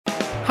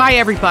Hi,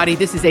 everybody.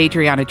 This is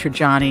Adriana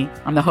Trajani.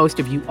 I'm the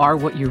host of You Are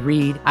What You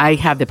Read. I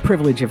have the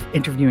privilege of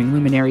interviewing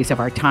luminaries of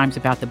our times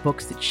about the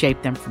books that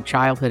shaped them from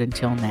childhood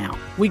until now.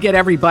 We get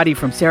everybody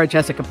from Sarah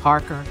Jessica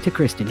Parker to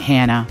Kristen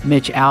Hanna,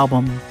 Mitch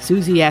Albom,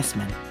 Susie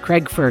Essman,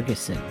 Craig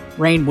Ferguson,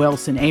 Rainn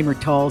Wilson, Amor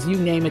Tolls, you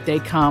name it, they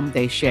come,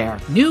 they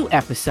share. New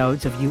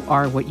episodes of You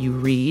Are What You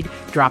Read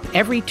drop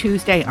every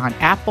Tuesday on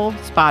Apple,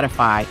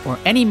 Spotify, or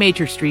any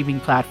major streaming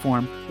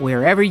platform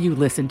wherever you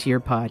listen to your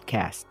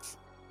podcasts.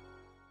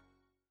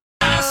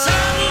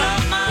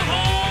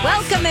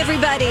 Welcome,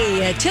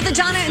 everybody, to the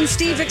Donna and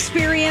Steve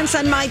experience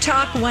on My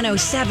Talk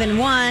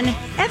 107.1.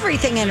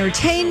 Everything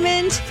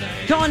Entertainment.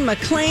 Dawn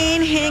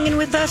McClain hanging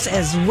with us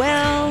as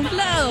well.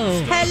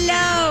 Hello.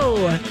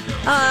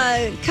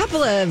 A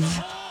couple of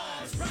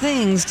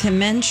things to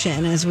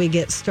mention as we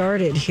get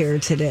started here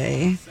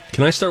today.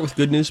 Can I start with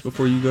good news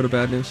before you go to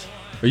bad news?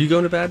 Are you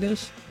going to bad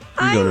news?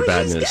 You're going to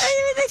bad news.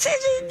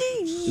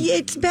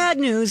 It's bad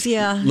news,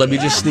 yeah. Let me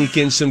just sneak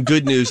in some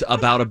good news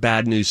about a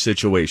bad news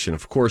situation.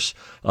 Of course,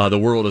 the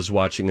world is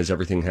watching as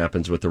everything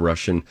happens with the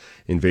Russian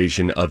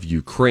invasion of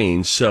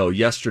Ukraine. So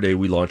yesterday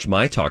we launched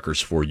My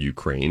Talkers for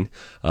Ukraine,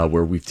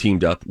 where we've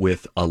teamed up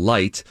with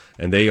Alight,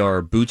 and they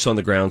are boots on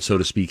the ground, so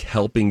to speak,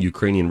 helping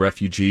Ukrainian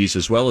refugees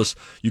as well as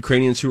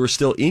Ukrainians who are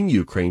still in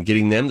Ukraine,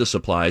 getting them the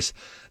supplies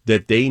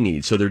that they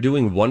need. So they're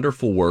doing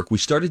wonderful work. We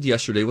started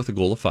yesterday with a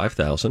goal of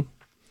 5,000.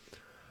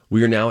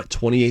 We are now at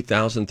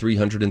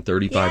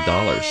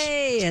 $28,335.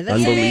 Yay, that's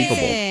unbelievable.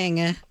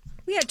 Amazing.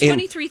 We had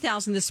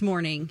 23,000 this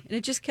morning, and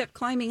it just kept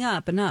climbing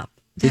up and up.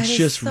 It's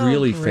just so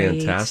really great.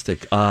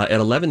 fantastic. At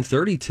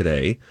 11:30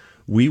 today,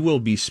 we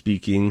will be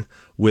speaking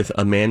with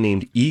a man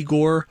named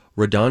Igor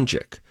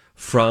Radonjic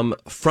from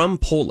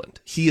Poland.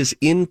 He is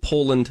in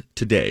Poland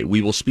today.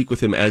 We will speak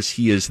with him as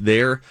he is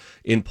there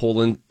in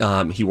Poland.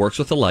 He works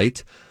with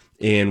Alight,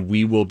 and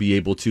we will be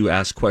able to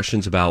ask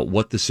questions about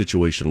what the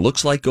situation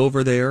looks like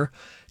over there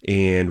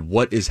and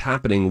what is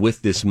happening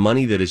with this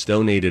money that is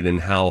donated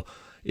and how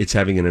it's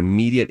having an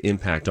immediate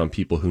impact on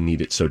people who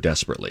need it so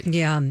desperately.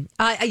 Yeah.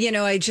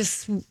 I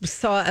just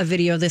saw a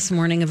video this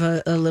morning of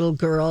a little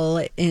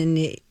girl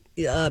in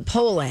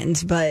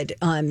Poland, but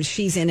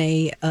she's in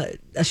a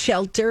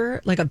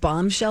shelter, like a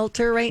bomb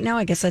shelter right now.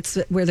 I guess that's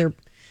where they're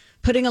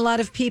putting a lot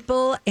of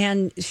people.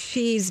 And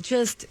she's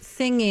just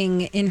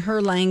singing in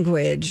her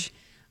language,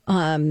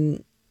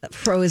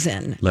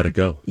 Frozen. Let it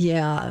go.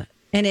 Yeah.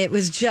 And it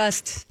was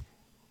just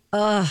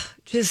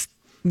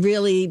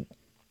really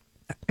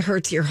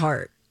hurts your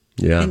heart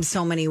in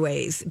so many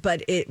ways.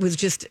 But it was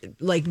just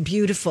like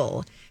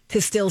beautiful to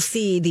still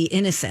see the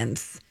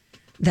innocence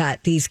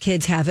that these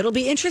kids have. It'll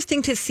be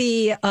interesting to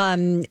see,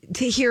 to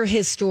hear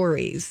his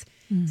stories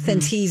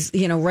since he's,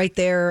 right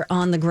there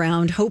on the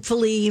ground.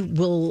 Hopefully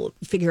we'll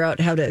figure out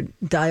how to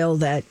dial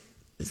that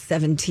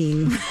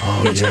 17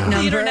 digit number.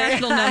 The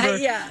international number.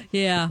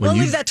 Yeah. We'll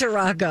leave that to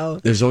Rocco.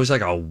 There's always like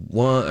a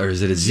 1, or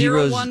is it a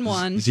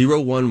 011?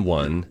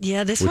 011.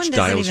 Yeah, this which one doesn't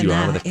dials even you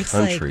have. out of the It's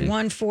country. like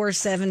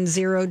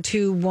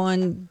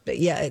 147021. But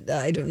yeah,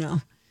 I don't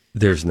know.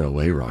 There's no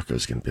way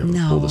Rocco's going to be able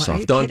to pull this are off.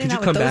 you Dawn, kidding? could you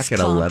Not come with back at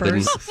those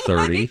clompers.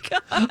 11:30?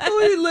 Oh,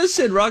 hey,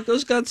 listen,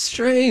 Rocco's got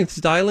strengths.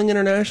 Dialing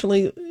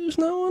internationally is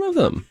not one of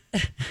them.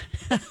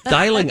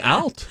 Dialing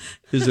out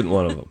isn't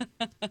one of them.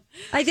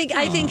 I think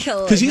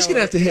he'll... Because he's going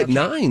to have to hit okay.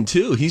 9,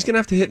 too. He's going to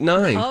have to hit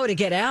 9. Oh, to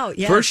get out,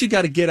 yeah. First, you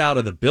got to get out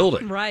of the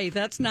building. Right,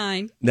 that's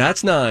 9.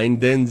 That's 9.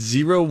 Then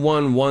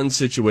 011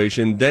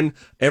 situation. Then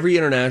every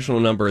international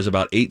number is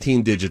about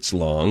 18 digits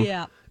long.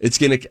 Yeah. It's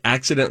going to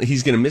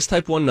he's going to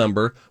mistype one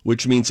number,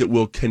 which means it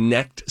will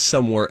connect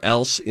somewhere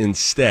else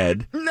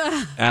instead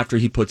after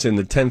he puts in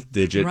the 10th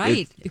digit.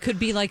 Right. It could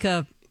be like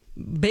a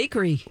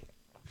bakery.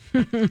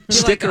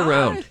 Stick like,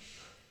 around.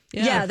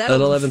 Yeah, At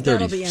that'll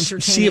 11:30. be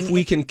entertaining. See if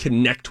we can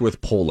connect with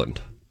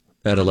Poland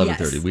at 11:30.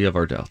 Yes. We have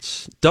our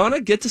doubts.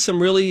 Donna, get to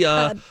some really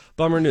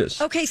bummer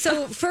news. Okay,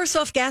 so first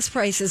off, gas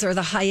prices are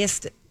the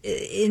highest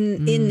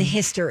in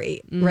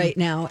history right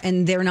now,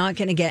 and they're not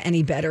going to get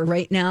any better.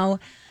 Right now,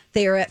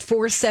 they are at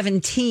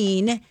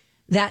 $4.17.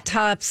 That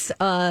tops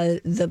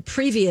the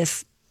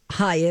previous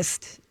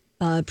highest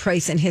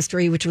price in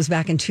history, which was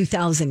back in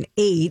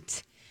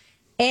 2008.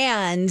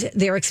 And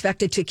they're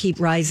expected to keep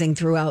rising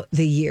throughout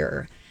the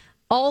year.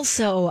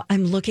 Also,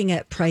 I'm looking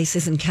at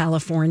prices in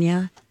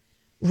California.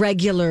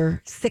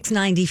 Regular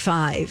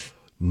 $6.95.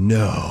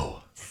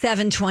 No.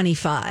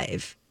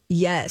 $7.25.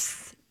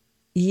 Yes.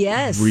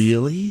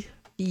 Really?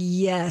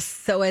 Yes.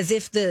 So as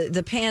if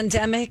the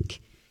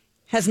pandemic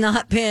has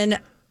not been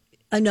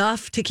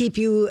enough to keep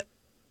you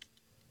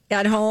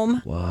at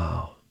home.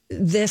 Wow.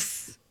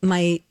 This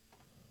might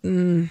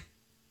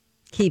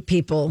keep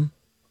people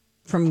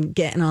from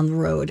getting on the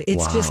road.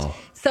 It's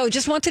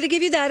just wanted to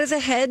give you that as a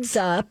heads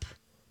up.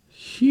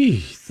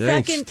 Thanks,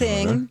 Second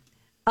thing,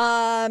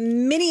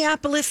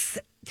 Minneapolis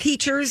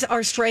teachers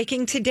are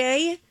striking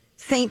today.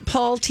 St.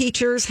 Paul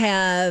teachers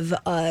have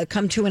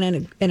come to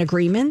an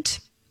agreement.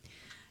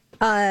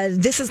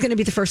 This is going to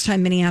be the first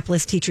time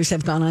Minneapolis teachers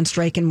have gone on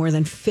strike in more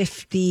than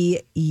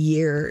 50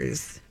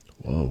 years.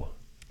 Whoa.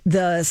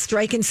 The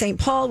strike in St.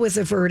 Paul was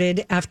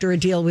averted after a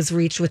deal was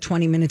reached with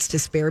 20 minutes to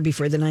spare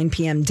before the 9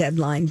 p.m.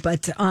 deadline.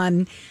 But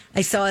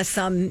I saw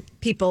some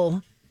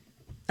people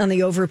on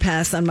the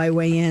overpass on my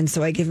way in,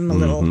 so I gave him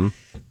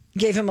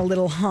a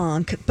little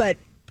honk. But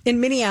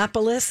in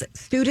Minneapolis,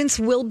 students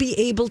will be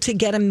able to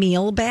get a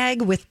meal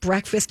bag with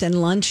breakfast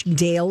and lunch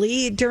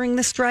daily during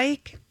the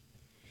strike.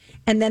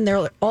 And then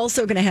they're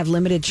also going to have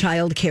limited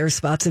child care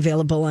spots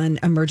available on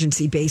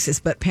emergency basis,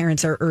 but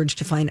parents are urged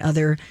to find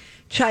other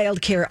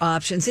child care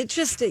options. It's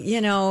just,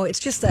 it's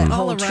just that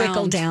whole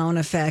trickle down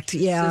effect.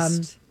 Yeah.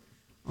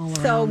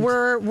 So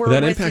we're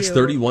that with impacts you.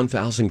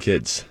 31,000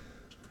 kids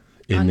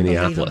in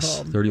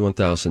Minneapolis.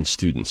 31,000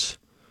 students.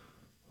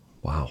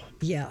 Wow.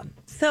 Yeah.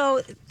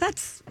 So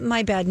that's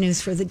my bad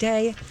news for the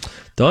day.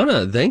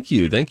 Donna, thank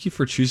you. Thank you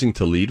for choosing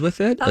to lead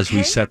with it as we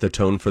Okay. set the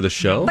tone for the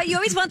show. But you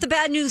always want the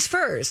bad news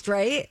first,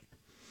 right?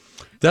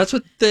 That's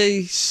what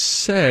they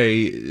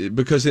say,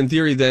 because in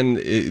theory, then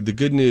the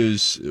good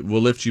news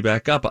will lift you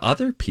back up.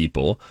 Other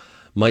people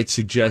might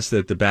suggest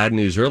that the bad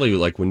news early,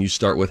 like when you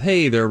start with,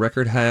 hey, there are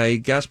record high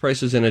gas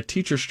prices and a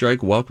teacher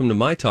strike, welcome to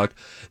my talk,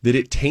 that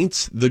it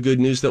taints the good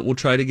news that we'll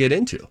try to get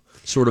into.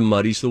 Sort of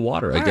muddies the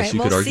water. I guess you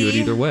could argue it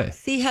either way.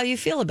 See how you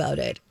feel about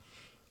it.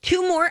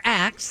 2 more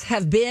acts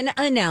have been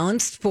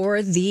announced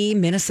for the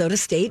Minnesota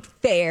State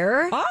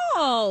Fair.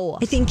 Oh,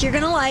 I think you're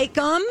going to like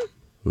them.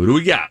 Who do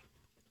we got?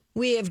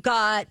 We have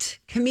got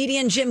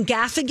comedian Jim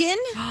Gaffigan.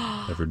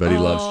 Everybody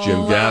loves Jim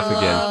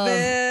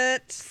Gaffigan.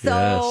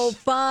 So Yes.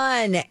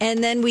 fun.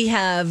 And then we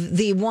have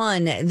the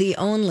one, the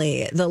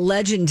only, the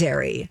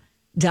legendary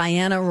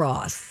Diana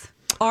Ross.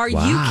 are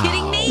you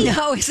kidding me?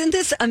 No, isn't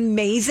this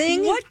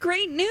amazing? What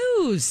great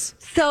news!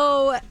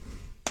 So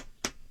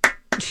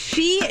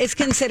she is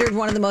considered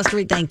one of the most,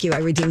 thank you, I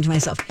redeemed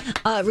myself,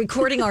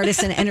 recording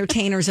artists and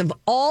entertainers of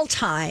all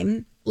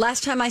time.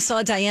 Last time I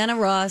saw Diana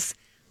Ross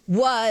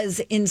was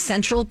in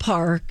Central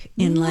Park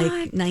in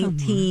like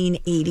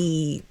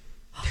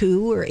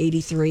 1982 or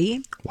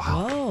 83.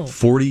 Wow.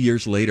 40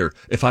 years later,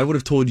 if I would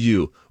have told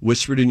you,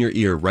 whispered in your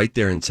ear right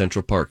there in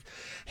Central Park,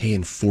 hey,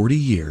 in 40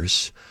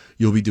 years,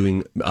 you'll be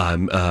doing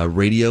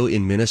radio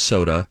in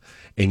Minnesota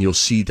and you'll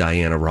see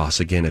Diana Ross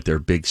again at their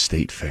big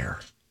state fair.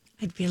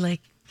 I'd be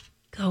like,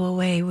 go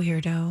away,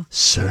 weirdo.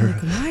 Sir.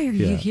 Why are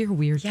you here,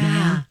 weird Yeah.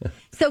 man?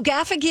 So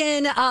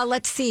Gaffigan,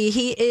 let's see,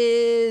 she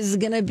is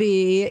going to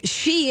be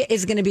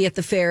at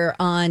the fair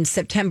on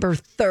September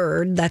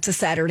 3rd. That's a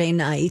Saturday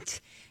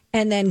night.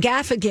 And then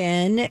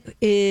Gaffigan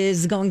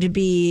is going to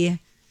be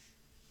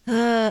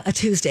a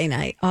Tuesday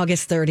night,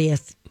 August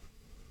 30th.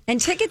 And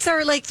tickets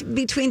are like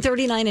between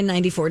 $39 and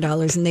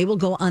 $94, and they will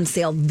go on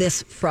sale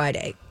this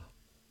Friday.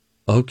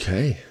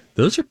 Okay.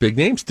 Those are big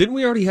names. Didn't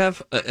we already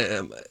have...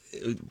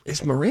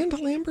 is Miranda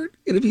Lambert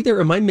going to be there?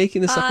 Am I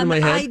making this up in my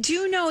head? I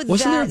do know Wasn't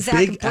that there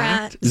a big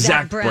act?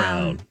 Zach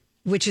Brown. Brown,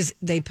 which is,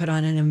 they put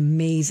on an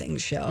amazing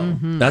show.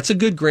 That's a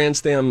good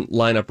grandstand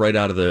lineup right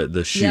out of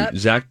the chute. Yep.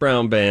 Zach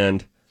Brown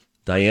Band,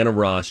 Diana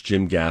Ross,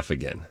 Jim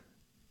Gaffigan.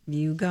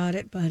 You got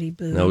it, buddy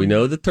boo. Now we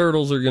know the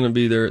Turtles are going to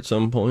be there at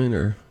some point,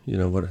 or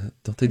what?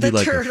 Don't they do The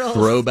like Turtles. a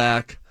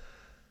throwback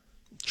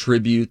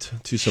tribute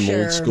to some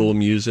Sure. old school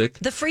music?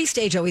 The Free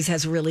Stage always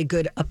has really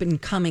good up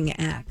and coming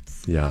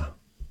acts. Yeah.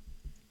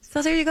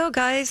 So there you go,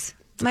 guys.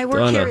 My work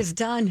Donna. here is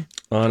done.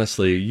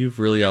 Honestly, you've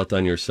really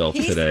outdone yourself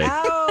today.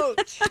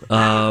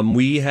 Out.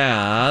 We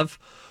have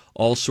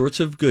all sorts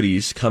of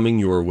goodies coming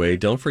your way.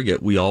 Don't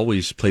forget, we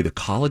always play the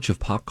College of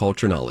Pop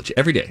Culture Knowledge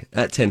every day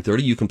at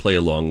 10:30. You can play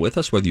along with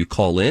us, whether you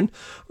call in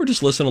or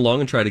just listen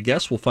along and try to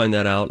guess. We'll find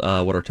that out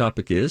what our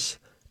topic is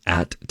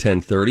at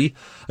 10:30.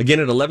 Again,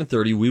 at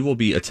 11:30, we will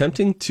be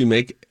attempting to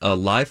make a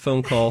live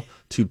phone call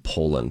to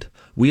Poland.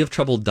 We have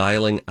trouble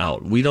dialing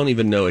out. We don't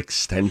even know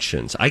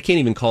extensions. I can't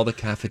even call the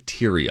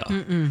cafeteria.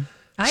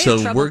 I So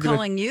have trouble we're gonna-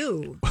 calling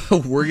you.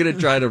 We're going to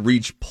try to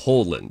reach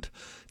Poland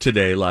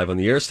today live on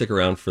the air. Stick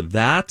around for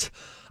that.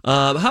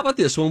 How about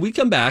this? When we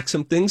come back,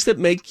 some things that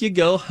make you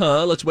go,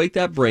 huh? Let's wake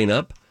that brain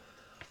up.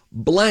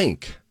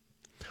 Blank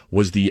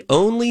was the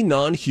only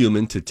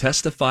non-human to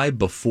testify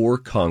before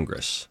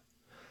Congress.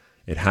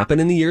 It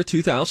happened in the year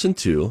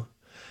 2002,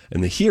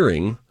 and the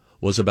hearing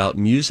was about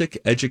music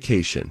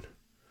education.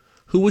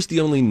 Who was the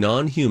only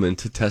non-human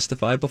to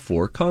testify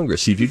before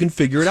Congress? See if you can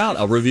figure it out.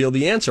 I'll reveal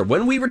the answer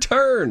when we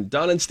return.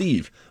 Don and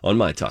Steve on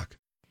My Talk.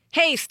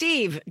 Hey,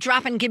 Steve,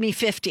 drop and give me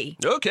 50.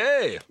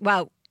 Okay.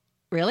 Wow.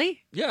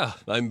 Really? Yeah,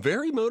 I'm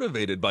very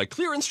motivated by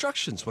clear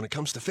instructions when it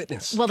comes to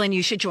fitness. Well, then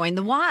you should join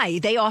the Y.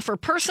 They offer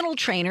personal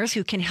trainers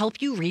who can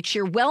help you reach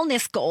your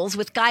wellness goals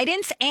with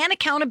guidance and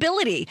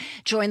accountability.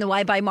 Join the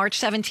Y by March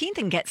 17th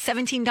and get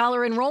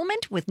 $17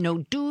 enrollment with no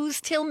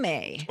dues till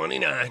May.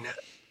 29,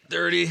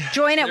 30.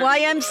 Join at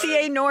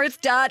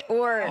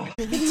ymcanorth.org.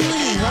 Good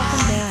morning.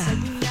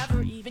 Welcome back.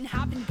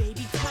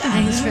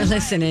 Thanks for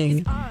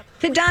listening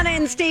to Donna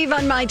and Steve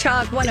on My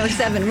Talk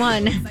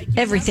 107.1.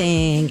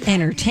 Everything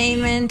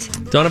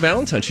Entertainment. Donna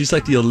Valentine, she's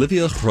like the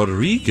Olivia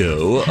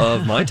Rodrigo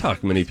of My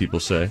Talk, many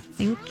people say.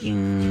 Thank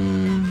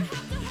you.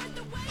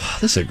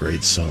 This is a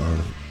great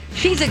song.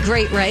 She's a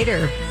great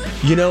writer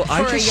You know,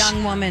 for a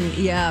young woman.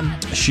 Yeah.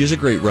 She is a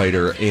great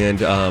writer,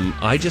 and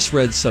I just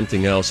read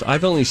something else.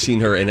 I've only seen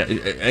her, and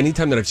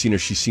anytime that I've seen her,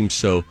 she seems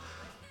so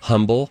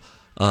humble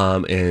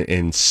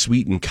and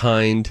sweet and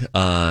kind.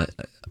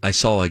 I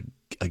saw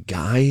a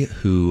guy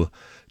who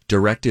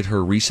directed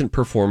her recent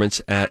performance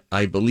at,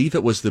 I believe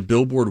it was the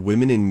Billboard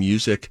Women in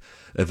Music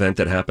event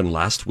that happened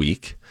last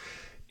week.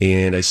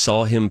 And I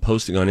saw him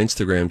posting on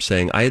Instagram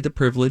saying, I had the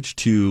privilege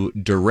to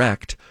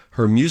direct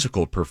her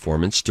musical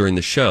performance during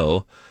the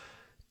show.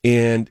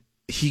 And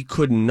he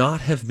could not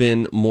have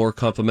been more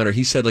complimentary.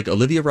 He said, like,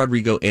 Olivia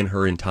Rodrigo and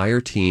her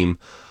entire team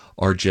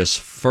are just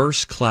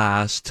first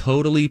class,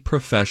 totally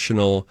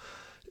professional,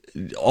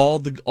 all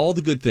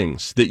the good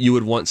things that you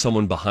would want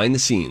someone behind the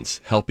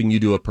scenes helping you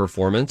do a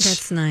performance.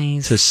 That's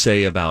nice. To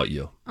say about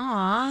you.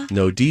 Aw.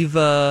 No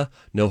diva,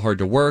 no hard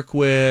to work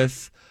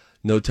with,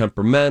 no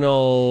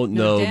temperamental,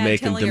 no dad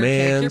making telling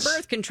demands. her, take your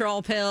birth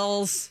control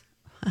pills.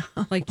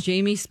 Like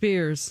Jamie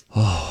Spears.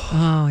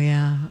 Oh,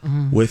 yeah.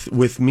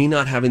 With me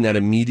not having that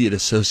immediate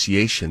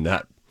association,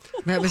 that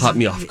caught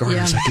me off guard.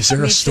 I was like, is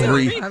there a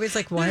story? I was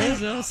like, what?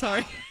 No,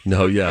 sorry.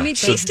 No, yeah. I mean,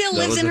 she still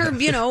lives in her,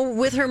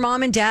 with her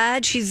mom and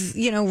dad. She's,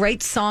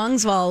 writes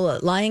songs while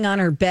lying on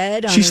her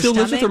bed. She still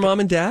lives with her mom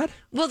and dad?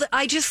 Well,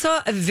 I just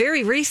saw a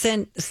very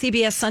recent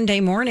CBS Sunday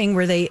Morning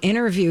where they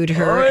interviewed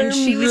her, and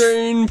she was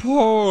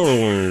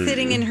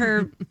sitting in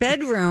her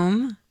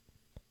bedroom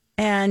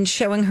and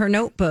showing her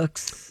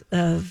notebooks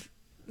of,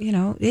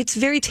 it's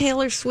very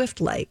Taylor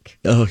Swift-like.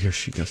 Oh, here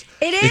she goes.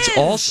 It is. It's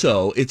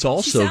also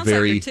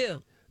very like her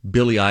too.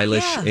 Billie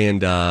Eilish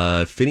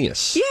and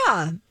Phineas.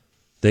 Yeah.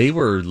 They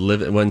were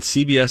living when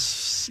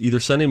CBS either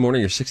Sunday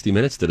Morning or 60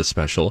 Minutes did a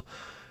special.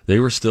 They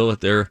were still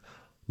at their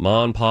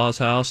ma and pa's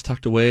house,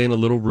 tucked away in a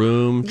little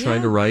room,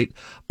 trying to write.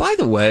 By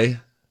the way,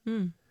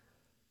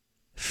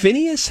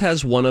 Phineas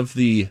has one of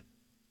the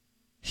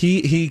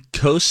he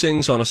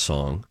co-sings on a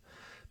song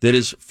that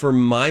is, for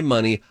my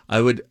money,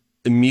 I would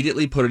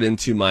immediately put it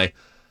into my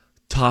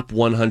top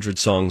 100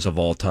 songs of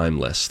all time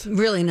list.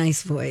 Really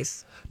nice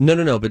voice.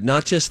 No, but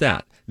not just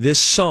that. This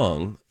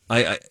song,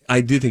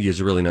 I do think he has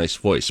a really nice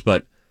voice,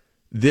 but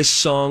this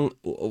song,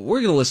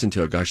 we're going to listen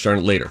to it, gosh darn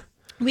it, later.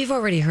 We've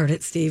already heard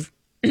it, Steve.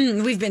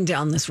 We've been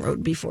down this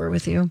road before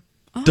with you.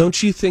 Oh.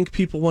 Don't you think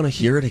people want to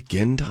hear it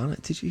again, Donna?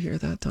 Did you hear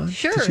that, Donna?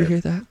 Sure. Did you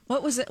hear that?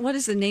 What was it? What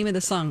is the name of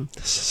the song?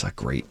 This is a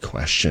great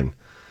question.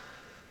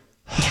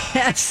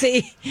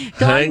 See,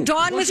 Dawn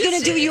was going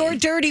to do your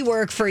dirty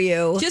work for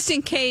you. Just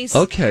in case.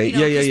 Okay,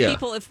 yeah.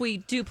 People, if we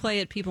do play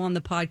it, people on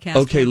the podcast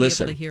okay, will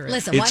listen. be able to hear it.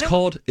 Listen,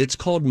 it's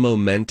called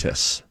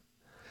Momentous.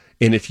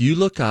 And if you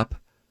look up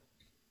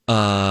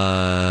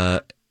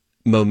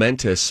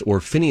Momentous or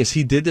Phineas,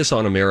 he did this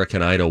on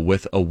American Idol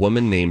with a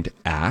woman named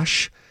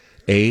Ash,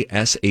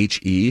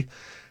 A-S-H-E.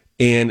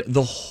 And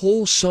the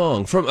whole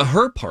song, from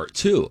her part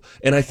too,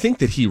 and I think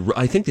that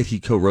he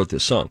co-wrote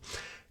this song.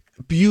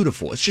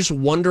 Beautiful. It's just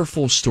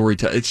wonderful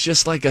storytelling. It's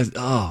just like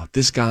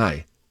this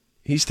guy,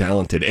 he's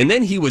talented. And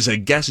then he was a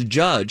guest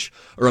judge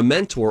or a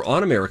mentor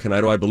on American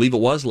Idol, I believe it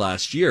was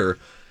last year.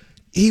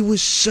 He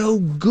was so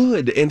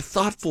good and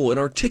thoughtful and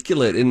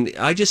articulate, and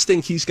I just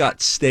think he's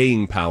got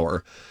staying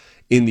power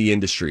in the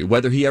industry.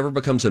 Whether he ever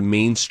becomes a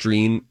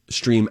mainstream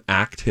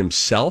act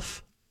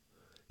himself,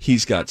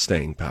 he's got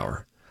staying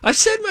power. I've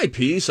said my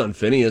piece on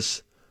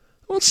Phineas.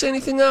 I won't say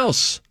anything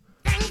else.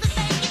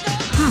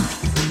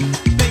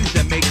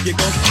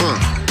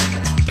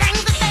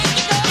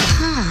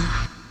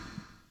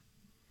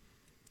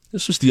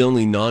 This was the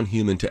only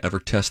non-human to ever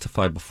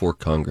testify before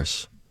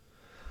Congress.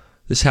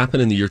 This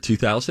happened in the year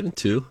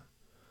 2002.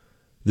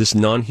 This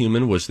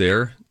non-human was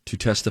there to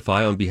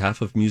testify on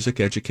behalf of music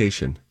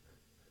education.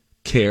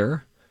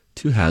 Care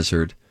to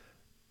hazard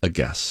a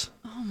guess.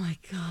 Oh my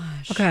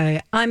gosh.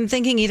 Okay, I'm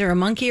thinking either a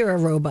monkey or a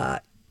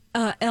robot.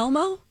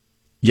 Elmo?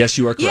 Yes,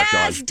 you are correct,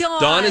 Yes,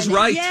 Dawn. Dawn is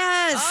right.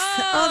 Yes.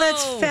 Oh,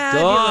 that's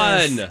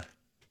fabulous. Dawn.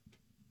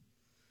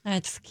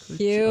 That's Good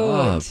cute.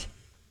 job.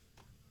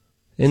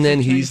 And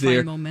then he's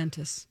there.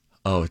 Momentous.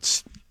 Oh,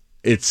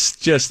 it's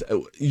just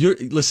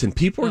listen,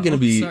 people are going to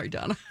be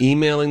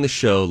emailing the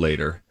show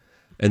later,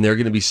 and they're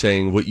going to be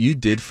saying, what you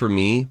did for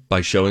me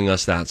by showing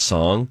us that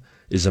song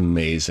is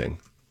amazing.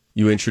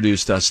 You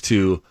introduced us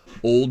to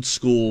old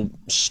school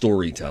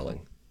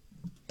storytelling.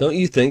 Don't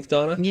you think,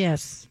 Donna?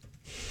 Yes.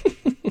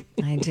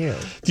 I do.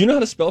 Do you know how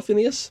to spell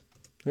Phineas?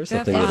 There's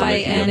something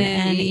F-I-N-N-E-A-S.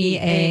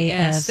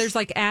 There's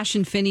like Ash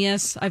and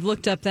Phineas. I've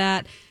looked up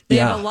that. They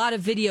have a lot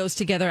of videos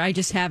together. I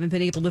just haven't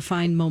been able to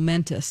find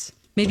Momentous.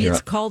 Maybe it's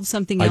called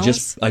something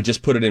else. I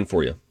just put it in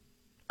for you.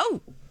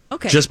 Oh,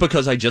 okay. Just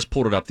because I just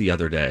pulled it up the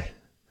other day.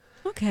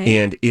 Okay.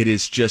 And it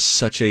is just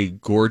such a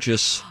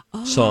gorgeous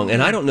song.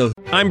 And I don't know.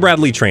 I'm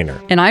Bradley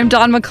Trainer. And I'm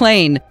Don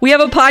McClain. We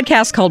have a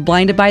podcast called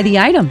Blinded by the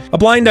Item. A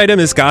blind item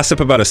is gossip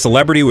about a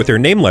celebrity with their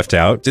name left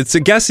out. It's a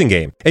guessing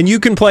game, and you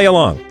can play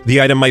along.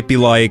 The item might be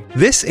like,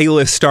 this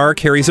A-list star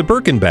carries a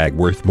Birkin bag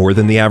worth more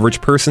than the average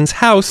person's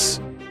house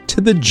to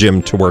the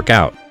gym to work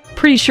out.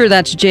 Pretty sure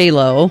that's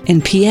J-Lo.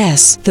 And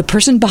P.S. the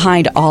person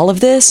behind all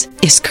of this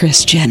is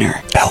Kris Jenner,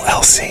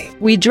 LLC.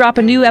 We drop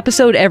a new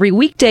episode every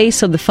weekday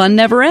so the fun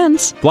never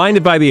ends.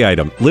 Blinded by the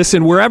Item.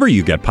 Listen wherever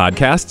you get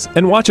podcasts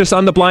and watch us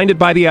on the Blinded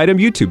by the Item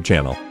YouTube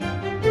channel.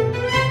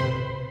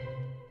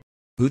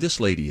 Who this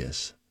lady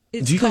is?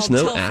 It's Do you guys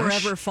know Till Ash?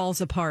 Forever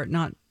Falls Apart,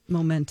 not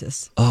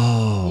Momentous.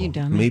 Oh, You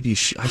done it? maybe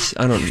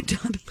I don't.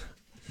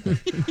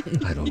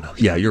 I don't know.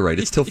 Yeah, you're right.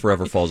 It's Till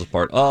Forever Falls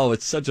Apart. Oh,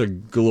 it's such a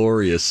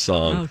glorious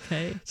song.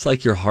 Okay. It's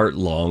like your heart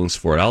longs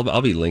for it.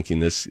 I'll be linking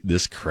this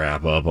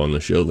crap up on the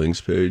show links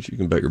page. You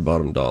can bet your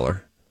bottom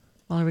dollar.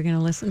 Well, are we going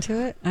to listen to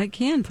it? I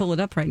can pull it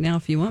up right now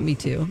if you want me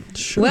to.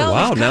 Sure. Well,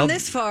 wow. we've Now come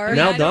this far.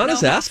 Now I don't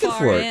Donna's know how asking far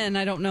for it. in.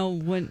 I don't know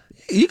when.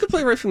 You can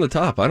play right from the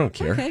top. I don't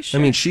care. Okay, sure.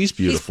 I mean, she's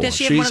beautiful. Does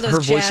she have one of those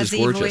her voice is jazzy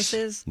gorgeous.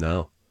 voices?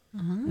 No,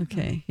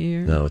 Okay,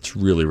 here. no, it's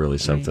really, really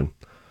something.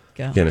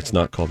 Go. Again, it's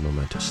not called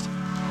Momentous.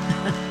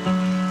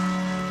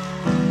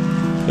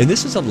 And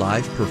this is a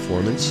live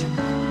performance.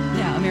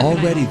 Yeah, American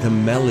Already Idol. the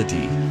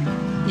melody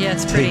Yeah,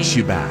 it's pretty. takes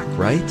you back,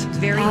 right? It's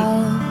very.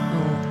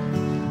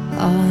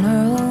 On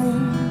our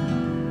own,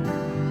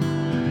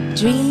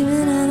 dreaming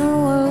in a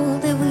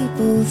world that we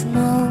both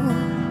know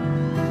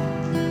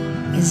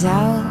is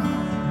out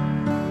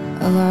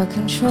of our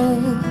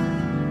control.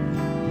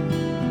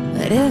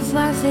 But if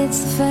life hits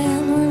the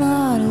fan, we're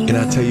not alone. And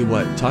I'll tell you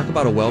what, talk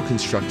about a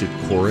well-constructed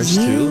chorus,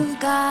 too.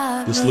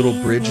 This little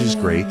bridge is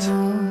great.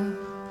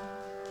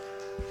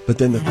 But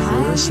then the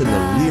chorus and the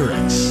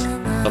lyrics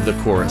of the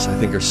chorus, I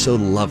think, are so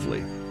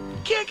lovely.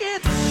 Kick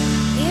it!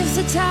 If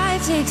the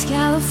tide takes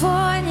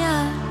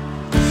California,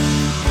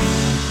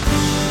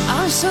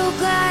 I'm so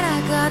glad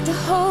I got to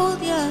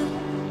hold you.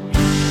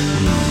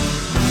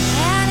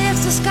 And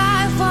if the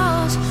sky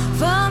falls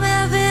from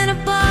heaven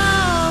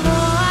above,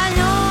 oh, I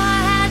know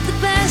I had the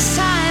best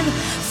time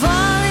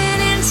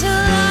falling into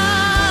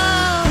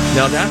love.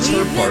 Now that's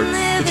her part.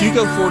 If you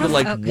go forward to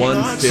like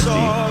 150,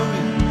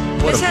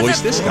 what a voice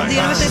this guy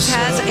has. This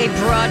has a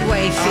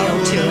Broadway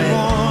feel to it.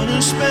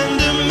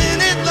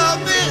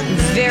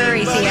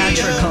 Very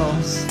theatrical.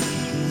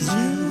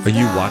 Are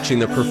you watching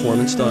the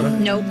performance, Donna?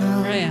 Nope.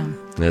 I am.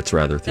 It's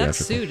rather That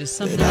theatrical. suit is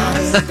something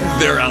else.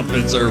 Their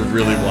outfits are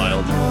really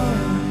wild.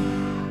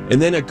 And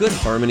then a good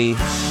harmony.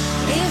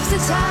 If the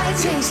tide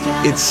takes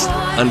It's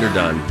California,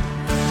 underdone.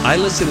 I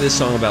listened to this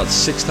song about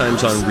 6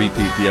 times on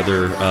repeat the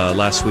other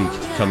last week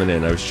coming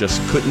in. I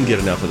couldn't get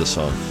enough of the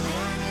song.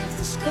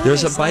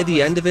 By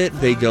the end of it,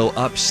 they go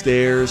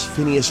upstairs.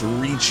 Phineas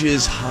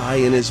reaches high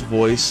in his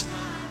voice.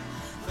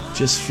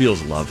 Just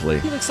feels lovely.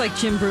 He looks like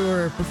Jim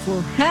Brewer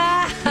before.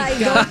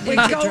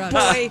 Go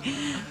boy.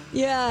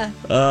 Yeah.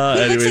 He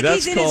Anyway, looks like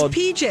that's he's in called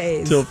his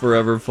PJs. Till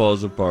Forever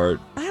Falls Apart.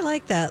 I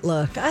like that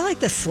look. I like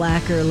the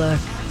slacker look.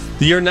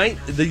 The year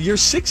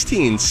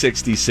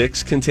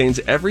 1666 contains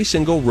every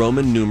single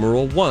Roman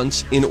numeral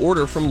once in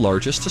order from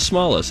largest to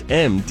smallest.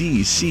 M,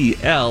 D, C,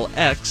 L,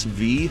 X,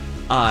 V,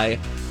 I.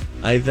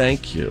 I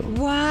thank you.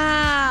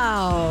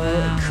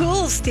 Wow.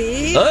 Cool,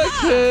 Steve.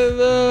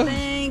 Okay.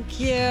 Thank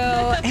you.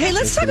 Hey,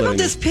 let's talk about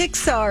this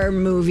Pixar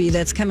movie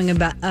that's coming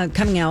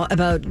out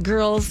about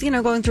girls,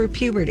 going through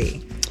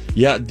puberty.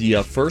 Yeah,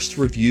 the first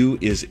review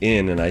is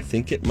in, and I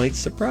think it might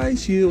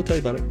surprise you. I'll tell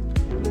you about it.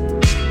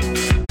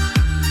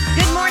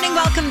 Good morning.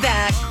 Welcome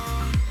back.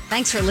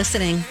 Thanks for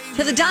listening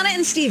to the Donna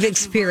and Steve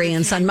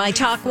Experience on My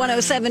Talk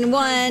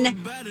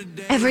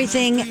 107.1,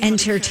 Everything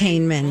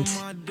Entertainment.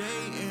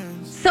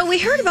 So we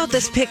heard about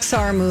this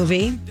Pixar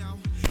movie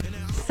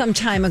some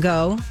time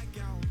ago.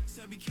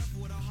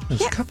 It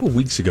was a couple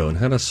weeks ago and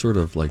had us sort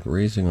of like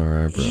raising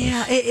our eyebrows.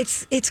 Yeah,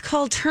 it's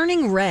called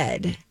Turning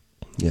Red.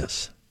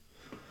 Yes.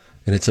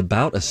 And it's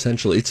about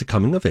essentially, it's a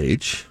coming of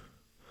age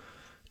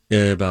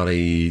about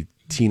a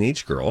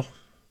teenage girl,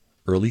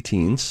 early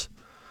teens,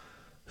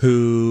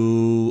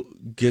 who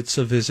gets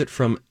a visit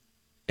from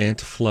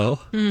Aunt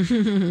Flo.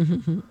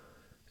 And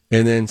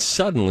then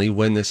suddenly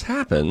when this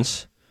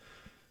happens,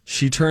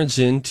 she turns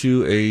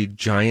into a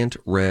giant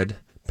red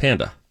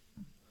panda.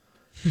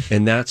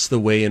 And that's the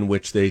way in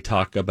which they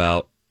talk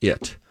about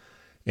it.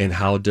 And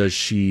how does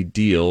she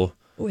deal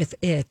with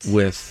it?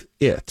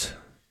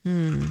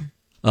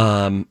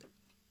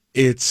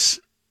 It's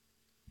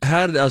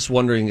had us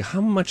wondering,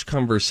 how much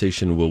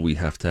conversation will we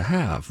have to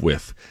have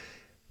with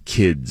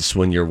kids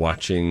when you're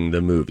watching the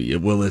movie?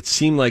 Will it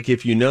seem like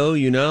if you know,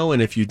 you know, and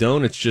if you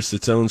don't, it's just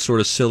its own sort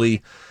of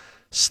silly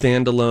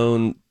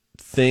standalone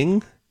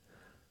thing?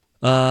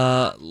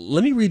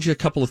 Let me read you a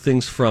couple of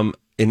things from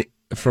a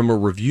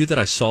review that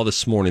I saw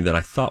this morning that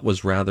I thought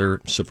was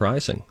rather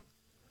surprising.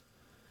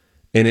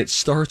 And it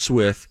starts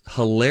with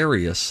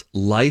hilarious,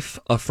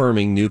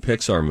 life-affirming new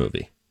Pixar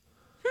movie.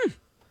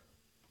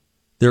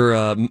 There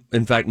are,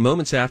 in fact,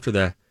 moments after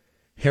the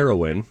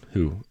heroine,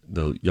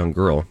 the young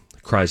girl,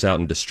 cries out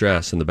in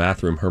distress in the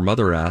bathroom, her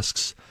mother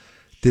asks,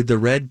 "Did the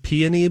red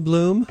peony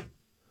bloom?"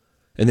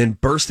 And then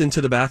burst into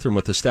the bathroom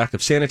with a stack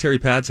of sanitary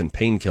pads and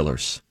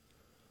painkillers.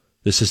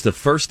 This is the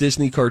first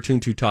Disney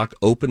cartoon to talk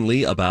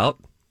openly about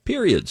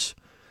periods.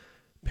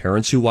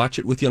 Parents who watch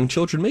it with young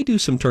children may do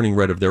some turning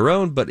red of their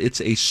own, but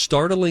it's a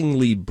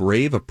startlingly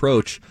brave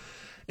approach.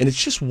 And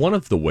it's just one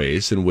of the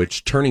ways in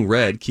which Turning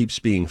Red keeps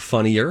being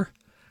funnier,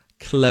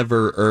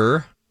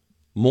 cleverer,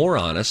 more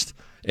honest,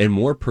 and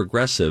more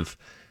progressive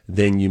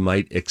than you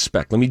might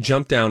expect. Let me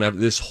jump down after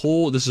this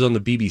is on the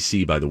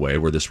BBC, by the way,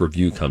 where this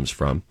review comes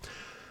from.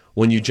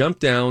 When you jump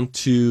down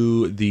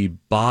to the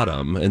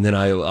bottom, and then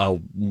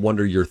I'll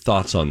wonder your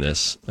thoughts on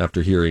this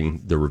after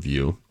hearing the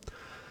review.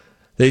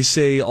 They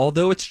say,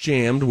 although it's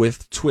jammed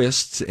with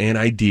twists and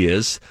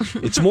ideas,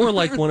 it's more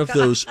like one of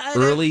those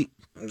early...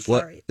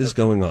 What is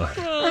going on?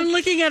 I'm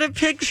looking at a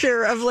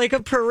picture of like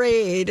a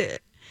parade.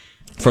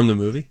 From the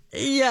movie?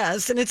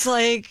 Yes, and it's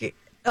like...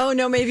 Oh,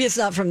 no, maybe it's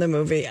not from the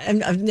movie.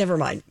 Never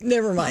mind.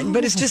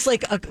 But it's just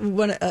like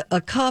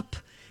a cup,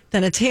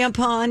 then a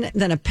tampon,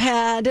 then a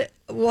pad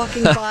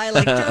walking by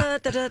like da,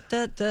 da, da,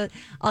 da, da.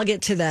 I'll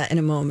get to that in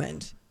a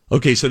moment.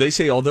 Okay, so they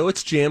say, although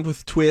it's jammed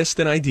with twists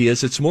and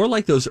ideas, it's more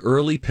like those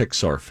early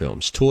Pixar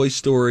films, Toy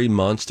Story,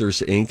 Monsters,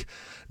 Inc.,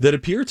 that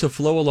appear to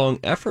flow along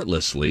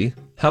effortlessly,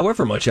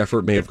 however much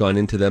effort may have gone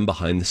into them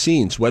behind the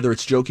scenes, whether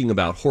it's joking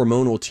about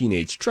hormonal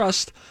teenage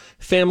trust,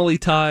 family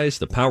ties,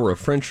 the power of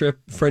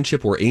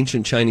friendship, or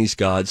ancient Chinese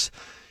gods.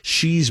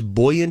 She's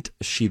buoyant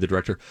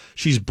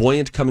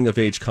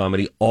coming-of-age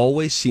comedy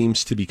always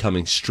seems to be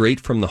coming straight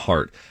from the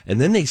heart.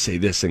 And then they say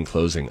this in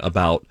closing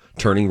about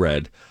Turning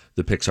Red,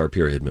 the Pixar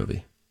period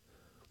movie.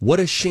 What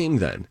a shame,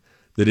 then,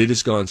 that it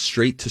has gone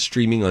straight to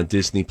streaming on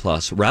Disney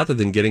Plus rather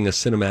than getting a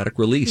cinematic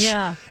release.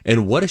 Yeah.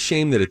 And what a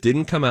shame that it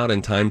didn't come out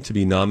in time to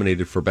be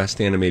nominated for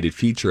Best Animated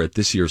Feature at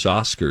this year's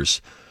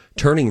Oscars.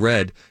 Turning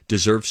Red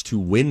deserves to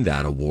win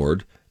that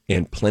award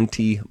and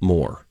plenty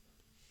more.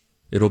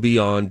 It'll be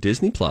on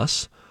Disney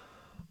Plus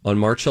on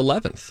March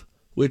 11th,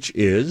 which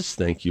is,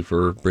 thank you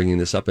for bringing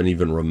this up and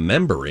even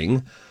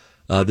remembering,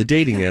 the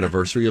dating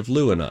anniversary of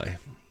Lou and I.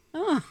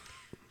 Oh.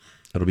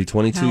 It'll be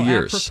 22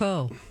 years.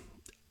 Apropos.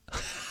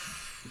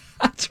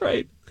 That's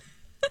right.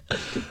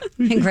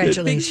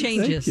 Congratulations. Big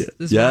changes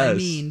is what I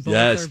mean.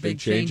 Both are big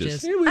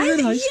changes.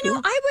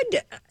 I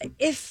would,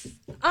 if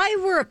I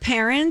were a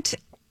parent,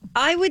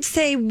 I would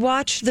say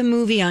watch the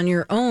movie on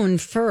your own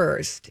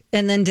first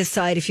and then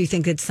decide if you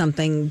think it's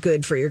something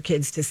good for your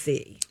kids to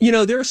see. You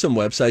know, there are some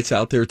websites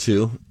out there,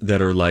 too,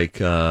 that are like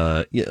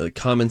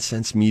Common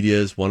Sense Media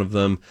is one of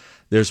them.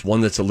 There's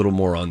one that's a little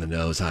more on the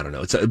nose. I don't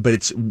know. But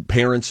it's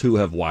parents who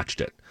have watched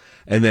it.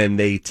 And then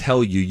they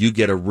tell you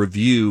get a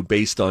review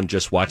based on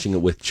just watching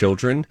it with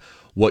children,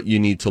 what you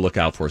need to look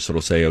out for. So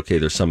it'll say, okay,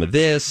 there's some of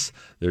this,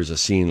 there's a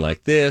scene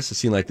like this,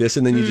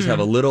 and then you just have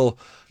a little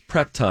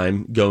prep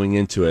time going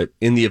into it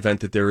in the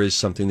event that there is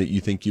something that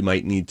you think you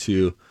might need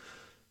to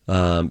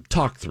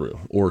talk through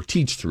or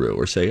teach through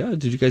or say, oh,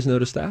 did you guys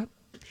notice that?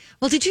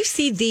 Well, did you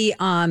see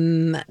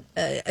they're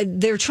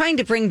trying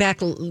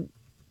to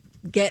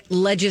get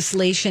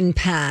legislation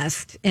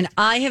passed, and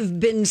I have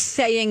been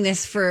saying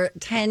this for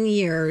 10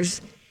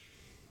 years,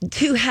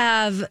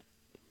 to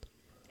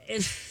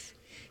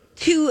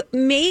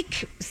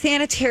make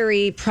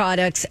sanitary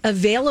products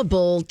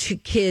available to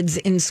kids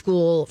in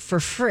school for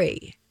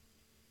free.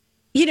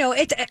 You know,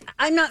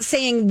 I'm not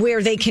saying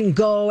where they can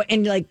go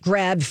and like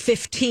grab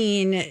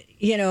 15,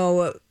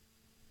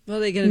 Well,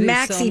 they going to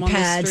maxi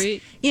pads,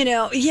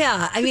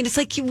 yeah. I mean, it's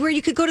like where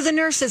you could go to the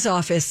nurse's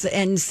office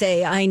and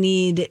say, I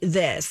need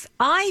this.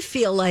 I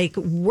feel like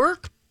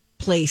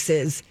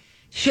workplaces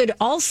should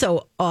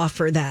also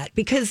offer that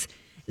because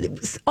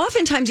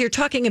oftentimes you're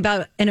talking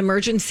about an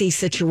emergency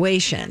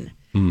situation,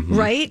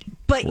 right?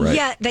 But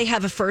yet they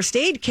have a first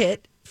aid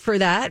kit for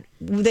that.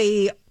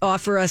 They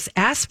offer us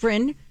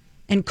aspirin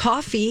and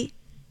coffee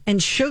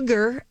and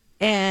sugar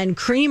and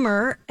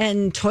creamer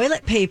and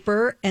toilet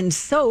paper and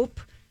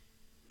soap.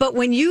 But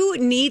when you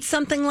need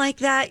something like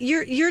that,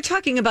 you're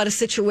talking about a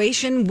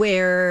situation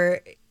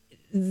where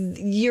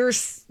you're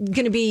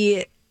going to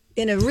be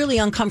in a really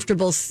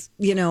uncomfortable,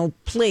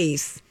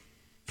 place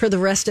for the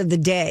rest of the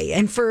day.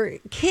 And for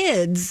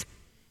kids,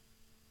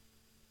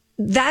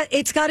 that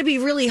it's got to be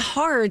really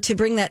hard to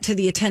bring that to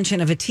the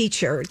attention of a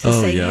teacher to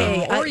say,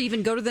 hey, or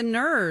even go to the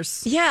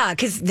nurse. Yeah,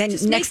 because then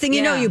next thing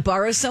you know, you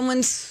borrow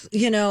someone's,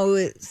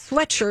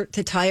 sweatshirt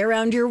to tie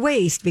around your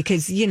waist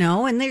because,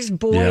 and there's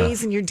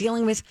boys and you're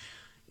dealing with,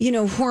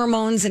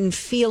 hormones and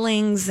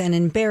feelings and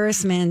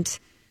embarrassment.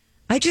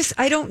 I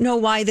don't know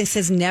why this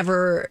has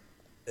never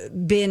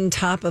been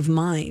top of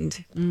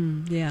mind.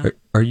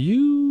 Are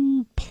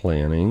you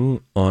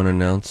planning on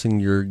announcing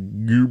your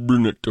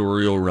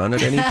gubernatorial run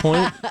at any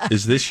point?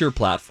 Is this your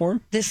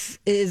platform? This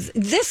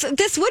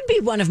would be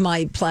one of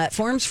my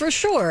platforms for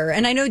sure.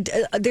 And I know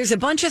there's a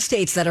bunch of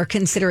states that are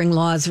considering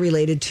laws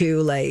related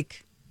to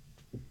like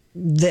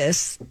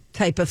this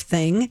type of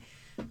thing,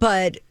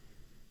 but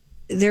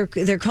they're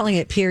calling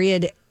it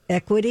period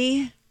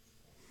equity,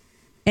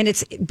 and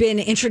it's been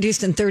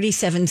introduced in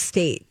 37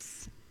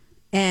 states.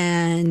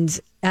 And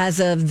as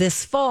of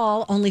this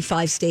fall, only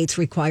 5 states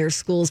require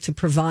schools to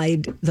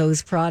provide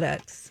those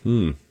products.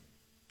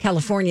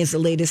 California is the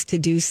latest to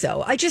do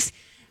so.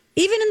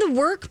 Even in the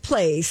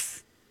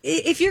workplace,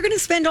 if you're going to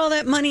spend all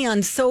that money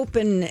on soap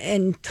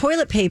and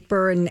toilet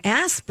paper and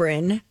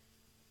aspirin,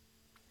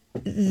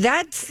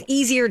 that's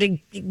easier to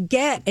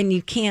get, and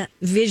you can't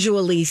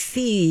visually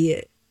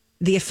see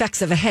the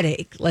effects of a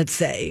headache, let's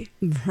say.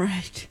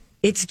 Right.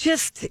 It's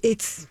just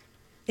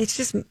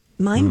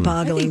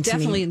mind-boggling I think to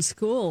definitely me. in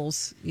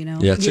schools, Yeah,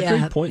 it's a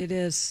great point. It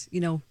is,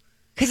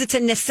 Because it's a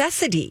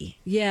necessity.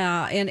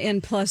 Yeah,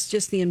 and plus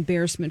just the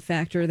embarrassment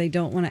factor. They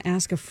don't want to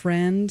ask a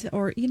friend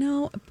or,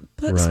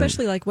 but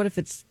especially like, what if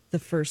it's the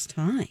first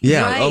time?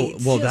 Yeah. Right. Oh,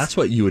 well, that's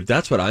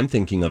what I'm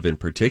thinking of in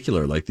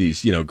particular. Like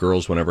these,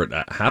 girls, whenever it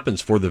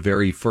happens for the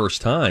very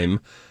first time,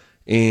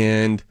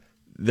 and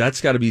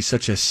that's got to be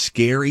such a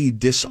scary,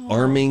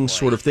 disarming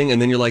sort of thing.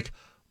 And then you're like,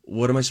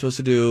 what am I supposed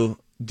to do?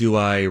 Do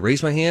I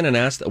raise my hand and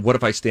ask? What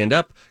if I stand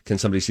up? Can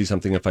somebody see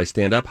something if I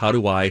stand up? How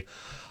do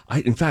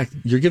in fact,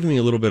 you're giving me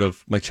a little bit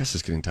of, my chest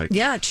is getting tight.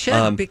 Yeah, it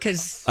should,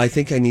 because I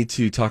think I need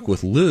to talk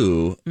with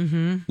Lou,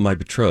 my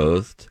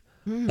betrothed,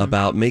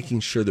 about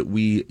making sure that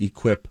we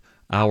equip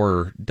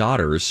our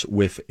daughters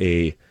with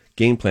a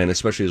game plan,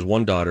 especially as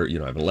one daughter,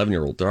 I have an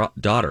 11-year-old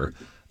daughter,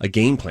 a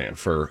game plan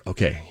for,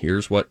 okay,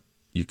 here's what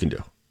you can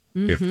do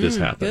if this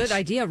happens. Good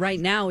idea. Right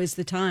now is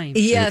the time.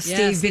 Yes,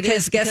 Steve,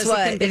 because guess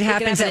what? It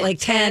happens can at like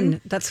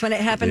 10. That's when it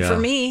happened for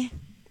me.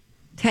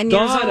 10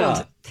 years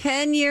old.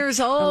 10 years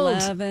old.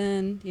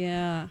 11.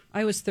 Yeah.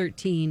 I was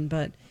 13,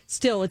 but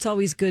still, it's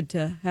always good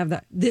to have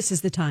that. This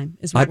is the time.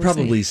 Is what I'd we're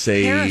probably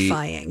saying. say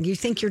Terrifying. You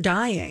think you're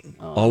dying.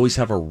 always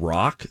have a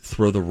rock,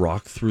 throw the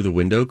rock through the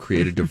window,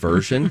 create a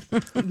diversion.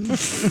 I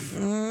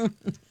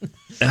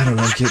don't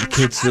know, get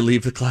kids to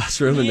leave the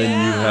classroom and then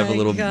you have a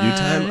little you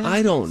time.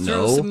 I don't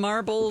Throw know. some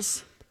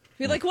marbles.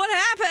 You're like, what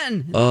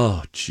happened?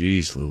 Oh,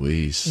 geez,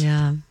 Louise.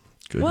 Yeah.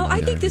 Good Well,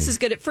 night, I think this Irene. is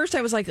good. At first,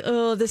 I was like,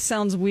 oh, this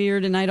sounds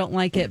weird and I don't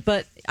like it.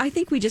 But I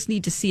think we just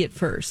need to see it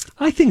first.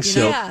 I think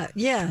so.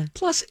 Yeah.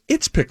 Plus,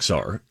 it's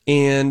Pixar,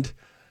 and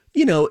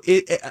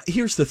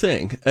here's the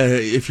thing: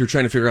 if you're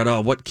trying to figure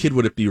out, what kid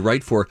would it be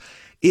right for,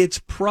 it's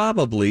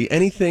probably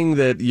anything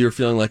that you're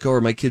feeling like, oh,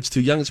 are my kids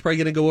too young? It's probably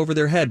going to go over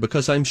their head,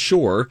 because I'm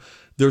sure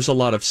there's a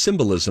lot of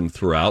symbolism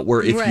throughout.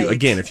 Where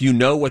if you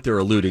know what they're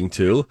alluding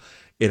to,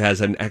 it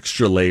has an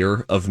extra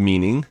layer of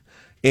meaning.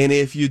 And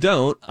if you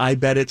don't, I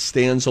bet it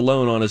stands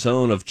alone on its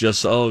own of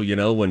just,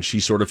 when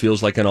she sort of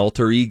feels like an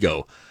alter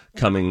ego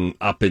coming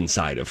up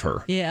inside of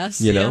her.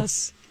 Yes,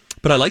 yes.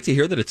 But I like to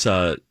hear that it's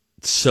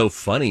so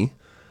funny,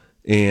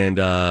 and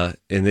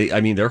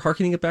they're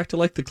harkening it back to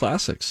like the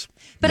classics.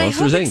 But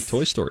Monsters I hope Inc.,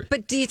 Toy Story.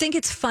 But do you think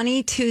it's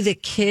funny to the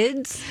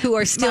kids who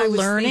are still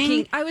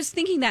learning? I was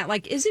thinking that,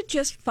 like, is it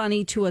just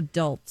funny to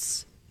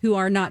adults who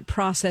are not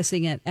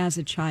processing it as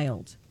a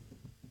child?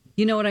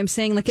 You know what I'm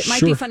saying? Like, it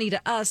might be funny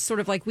to us, sort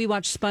of like we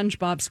watch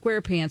SpongeBob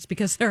SquarePants,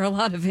 because there are a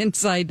lot of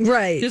inside,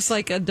 just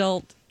like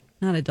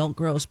not adult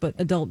gross, but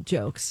adult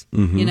jokes.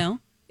 Mm-hmm.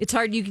 It's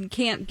hard. You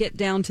can't get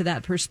down to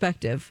that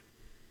perspective.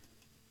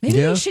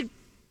 Maybe we should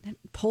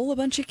poll a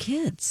bunch of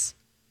kids.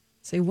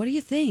 Say, what do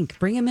you think?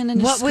 Bring them in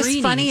and what was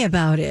funny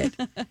about it?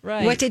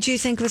 Right. What did you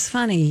think was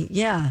funny?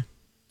 Yeah,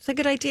 it's a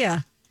good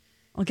idea.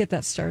 I'll get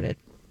that started.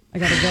 I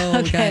gotta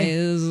go,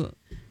 guys.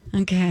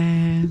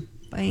 Okay,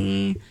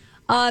 bye.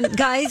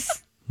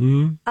 Guys,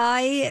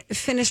 I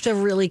finished a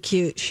really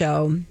cute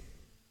show.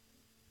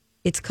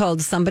 It's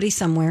called Somebody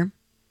Somewhere.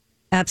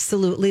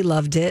 Absolutely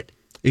loved it.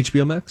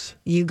 HBO Max?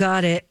 You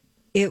got it.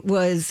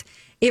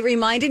 It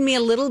reminded me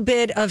a little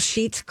bit of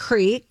Schitt's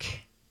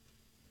Creek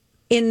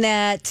in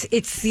that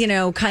it's,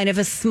 kind of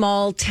a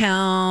small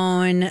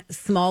town,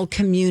 small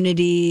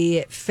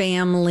community,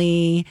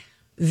 family,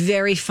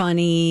 very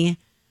funny.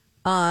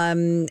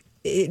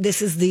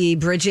 This is the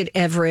Bridget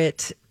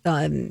Everett.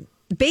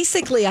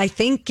 Basically, I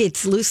think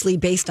it's loosely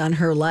based on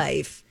her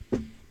life.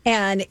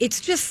 And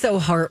it's just so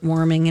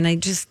heartwarming, and I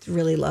just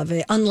really love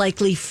it.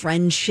 Unlikely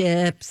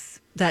friendships,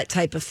 that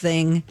type of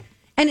thing.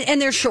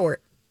 And they're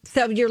short.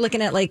 So you're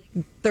looking at like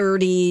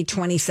 30,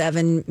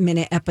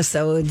 27-minute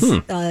episodes,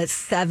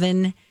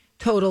 7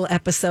 total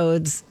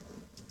episodes.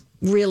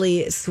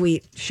 Really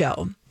sweet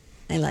show.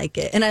 I like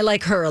it. And I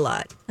like her a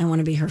lot. I want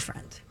to be her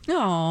friend.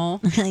 Oh,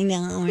 I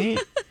know, right?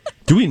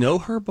 Do we know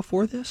her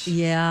before this?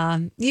 Yeah.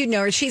 You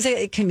know her. She's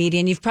a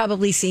comedian. You've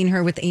probably seen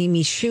her with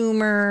Amy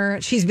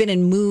Schumer. She's been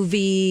in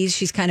movies.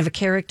 She's kind of a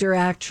character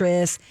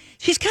actress.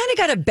 She's kind of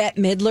got a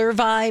Bette Midler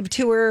vibe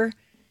to her,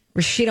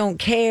 where she don't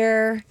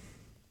care.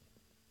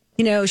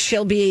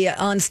 She'll be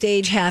on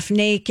stage half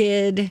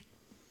naked.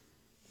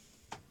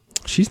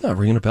 She's not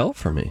ringing a bell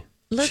for me.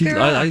 Look her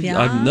up,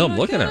 I'm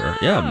looking at her.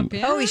 Yeah.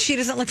 Oh, she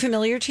doesn't look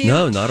familiar to you?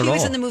 No, not at all. She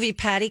was in the movie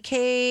Patty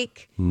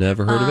Cake.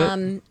 Never heard of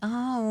it.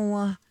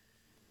 Oh,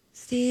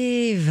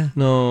 Steve.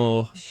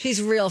 No.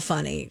 She's real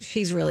funny.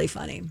 She's really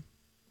funny.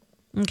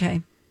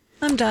 Okay.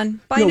 I'm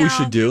done. Bye now. We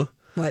should do?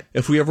 What?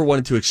 If we ever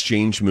wanted to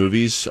exchange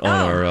movies on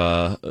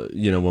our,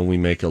 when we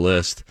make a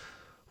list,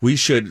 we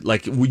should,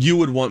 like, you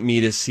would want me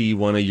to see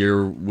one of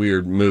your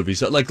weird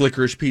movies, like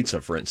Licorice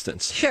Pizza, for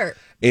instance. Sure.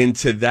 And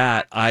to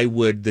that,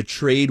 the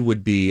trade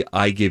would be,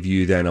 I give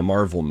you then a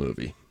Marvel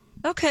movie.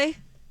 Okay.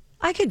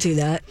 I could do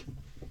that.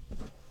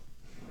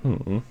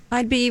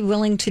 I'd be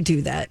willing to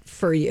do that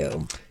for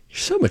you. You're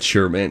so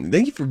mature, man.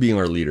 Thank you for being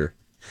our leader.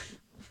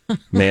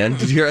 Man,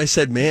 did you hear I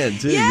said man,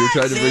 too? You're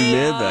trying to bring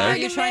man Are back.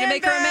 you trying to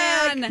make her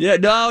a man? Yeah,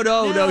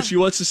 no. She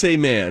wants to say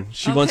man.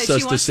 She wants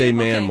us to say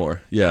man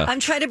more. Yeah. I'm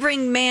trying to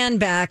bring man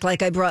back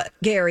like I brought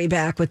Gary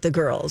back with the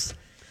girls.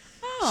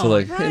 So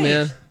like, hey,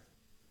 man.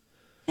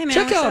 Hey, man,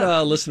 Check what's out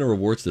up? listener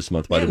rewards this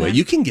month, by the way.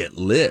 You can get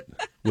lit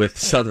with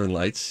Southern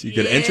Lights. You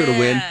can enter to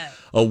win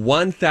a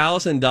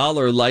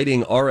 $1,000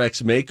 lighting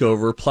RX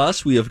makeover.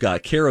 Plus, we have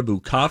got Caribou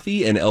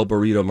Coffee and El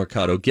Burrito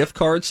Mercado gift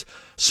cards,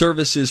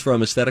 services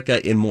from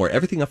Aesthetica, and more.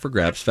 Everything up for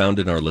grabs found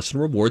in our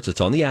listener rewards. It's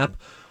on the app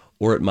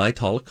or at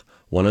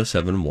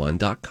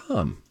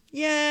mytalk1071.com.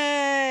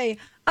 Yay!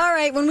 All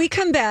right, when we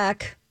come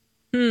back,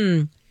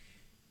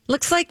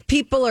 looks like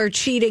people are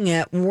cheating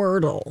at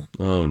Wordle.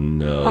 Oh,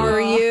 no. Are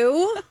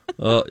you?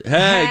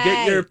 Hey,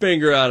 get your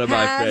finger out of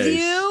my Have face.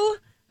 you?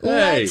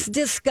 Hey. Let's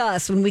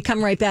discuss when we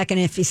come right back. And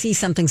if you see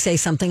something, say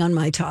something on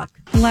My Talk.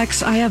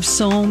 Lex, I have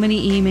so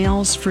many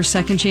emails for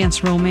Second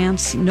Chance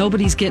Romance.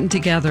 Nobody's getting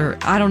together.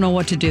 I don't know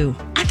what to do.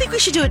 I think we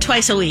should do it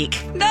twice a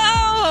week.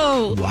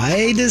 No!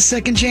 Why does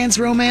Second Chance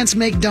Romance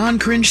make Dawn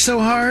cringe so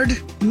hard?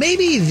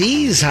 Maybe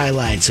these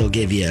highlights will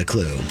give you a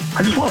clue.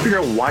 I just want to figure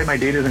out why my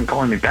date isn't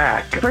calling me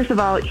back. First of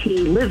all,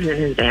 he lives in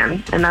his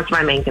van, and that's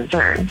my main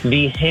concern.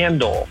 The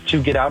handle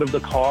to get out of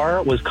the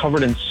car was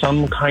covered in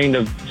some kind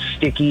of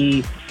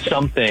sticky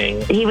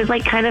something. He was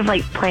kind of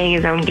playing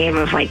his own game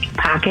of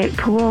pocket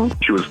pool.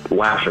 She was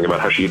laughing about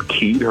how she had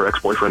keyed her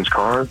ex-boyfriend's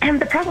car.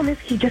 And the problem is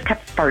he just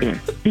kept farting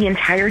the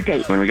entire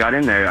date. When we got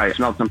in there, I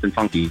smelled something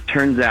funky.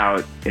 Turns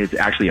out it's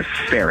actually a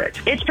ferret.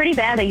 It's pretty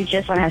bad that you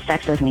just want to have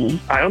sex with me.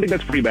 I don't think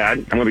that's pretty bad.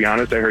 I'm going to be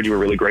honest. I heard you were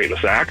really great in the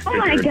sack. Oh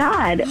my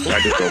God. I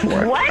just go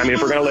for it. What? I mean,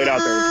 if we're going to lay it out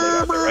there,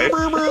 let's lay it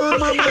out there,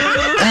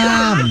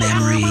 right?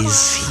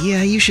 Memories.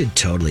 Yeah, you should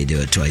totally do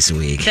it twice a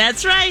week.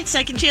 That's right.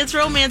 Second Chance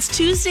Romance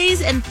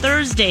Tuesdays and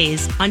Thursdays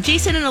on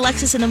Jason and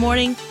Alexis in the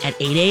morning at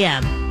 8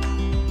 a.m.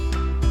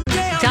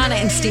 Donna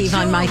and Steve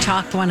on My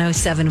Talk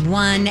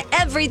 1071,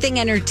 Everything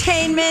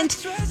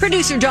Entertainment.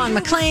 Producer John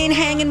McClain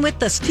hanging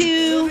with us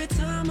too.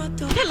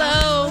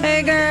 Hello.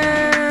 Hey,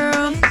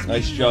 girl.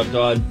 Nice job,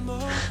 Dawn.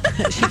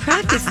 She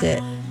practiced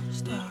it.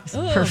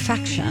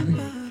 Perfection.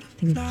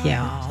 Thank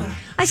you.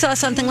 I saw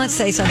something. Let's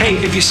say something. Hey,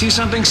 if you see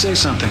something, say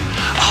something.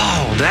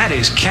 Oh, that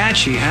is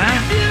catchy, huh?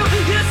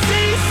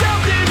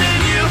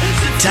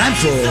 Time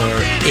for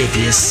If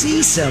You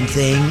See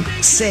Something,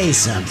 Say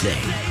Something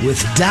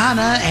with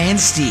Donna and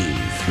Steve.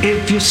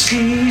 If you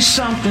see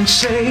something,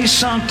 say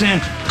something.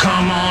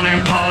 Come on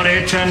and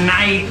party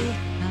tonight.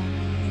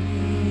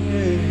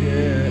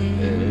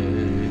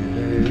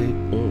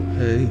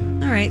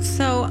 All right,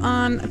 so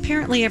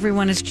apparently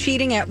everyone is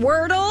cheating at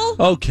Wordle.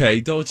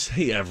 Okay, don't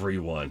say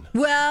everyone.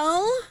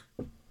 Well,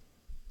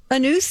 a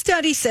new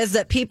study says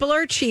that people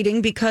are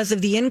cheating because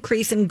of the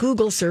increase in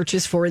Google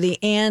searches for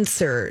the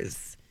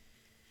answers.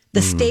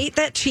 The state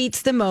that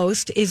cheats the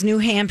most is New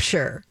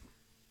Hampshire,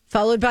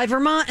 followed by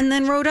Vermont and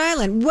then Rhode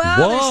Island. Wow,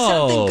 Whoa. There's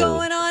something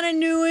going on in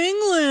New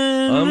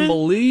England.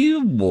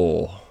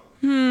 Unbelievable.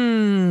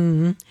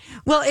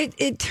 Well,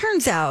 it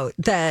turns out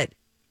that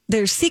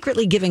they're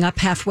secretly giving up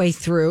halfway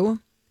through.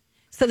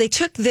 So they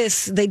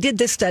did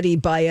this study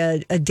by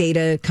a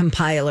data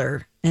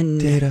compiler,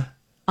 and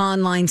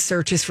online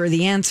searches for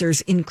the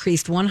answers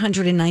increased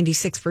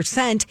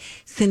 196%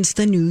 since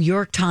the New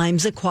York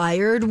Times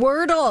acquired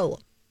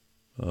Wordle.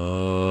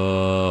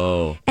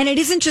 Oh. And it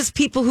isn't just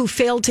people who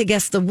failed to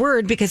guess the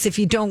word, because if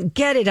you don't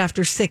get it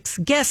after 6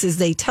 guesses,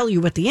 they tell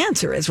you what the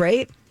answer is,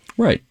 right?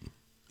 Right.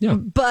 Yeah.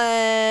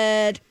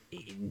 But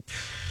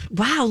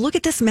wow, look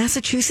at this.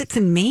 Massachusetts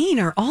and Maine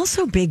are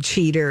also big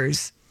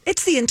cheaters.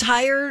 It's the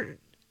entire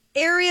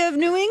area of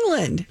New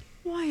England.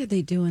 Why are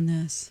they doing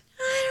this?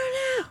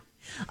 I don't know.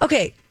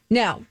 Okay,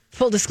 now,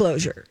 full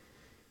disclosure.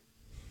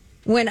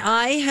 When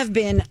I have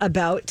been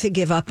about to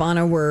give up on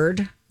a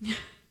word,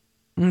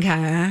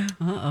 okay.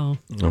 Uh-oh.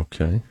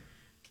 Okay.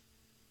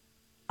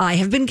 I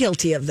have been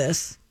guilty of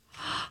this.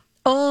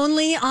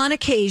 Only on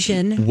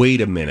occasion.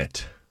 Wait a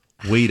minute.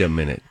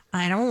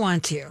 I don't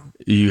want to.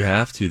 You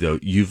have to, though.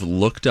 You've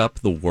looked up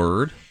the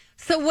word.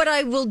 So what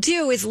I will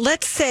do is,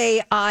 let's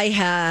say I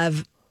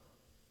have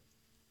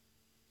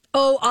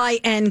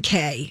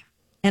OINK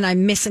and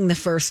I'm missing the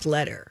first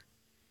letter.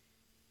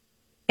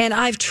 And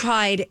I've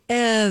tried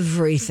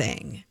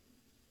everything.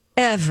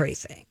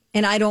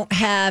 And I don't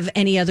have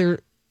any other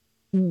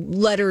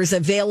letters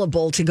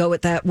available to go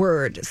with that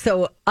word.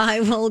 So I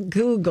will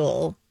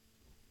Google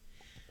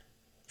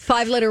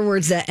 5-letter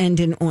words that end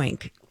in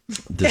oink.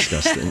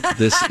 Disgusting.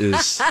 This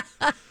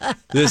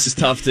is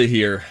tough to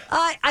hear.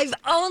 I've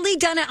only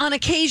done it on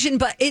occasion,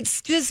 but it's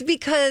just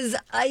because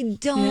I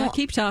don't. Yeah,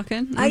 keep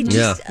talking.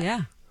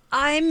 Yeah.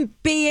 I'm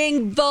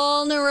being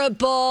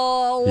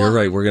vulnerable. You're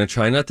right. We're going to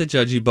try not to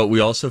judge you, but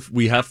we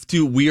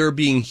are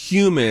being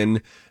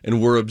human,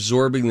 and we're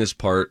absorbing this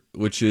part,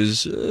 which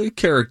is a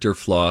character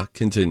flaw.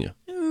 Continue.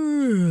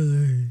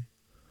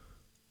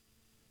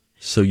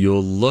 So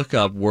you'll look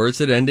up words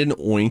that end in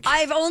oink.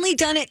 I've only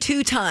done it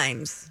 2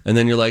 times. And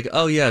then you're like,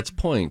 oh, yeah, it's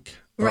poink.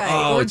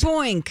 Right. Or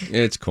boink.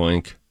 It's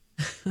coink.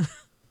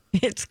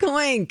 It's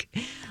coink.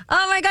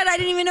 Oh, my God. I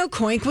didn't even know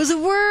coink was a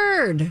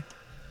word.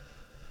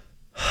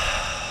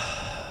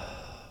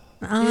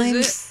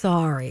 I'm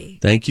sorry.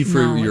 Thank you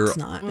for your it's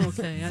not.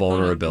 Okay,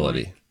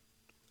 vulnerability.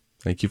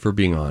 Thank you for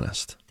being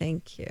honest.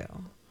 Thank you.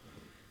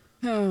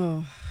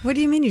 Oh. What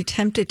do you mean you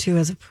tempted to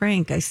as a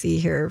prank? I see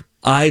here.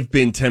 I've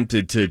been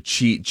tempted to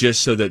cheat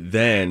just so that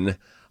then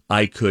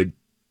I could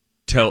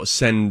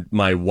send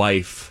my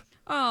wife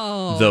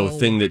the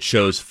thing that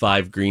shows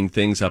 5 green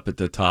things up at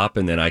the top,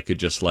 and then I could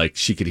just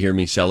she could hear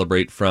me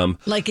celebrate from.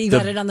 Like you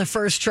got it on the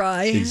first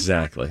try?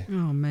 Exactly.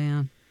 Oh,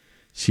 man.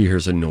 She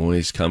hears a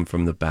noise come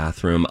from the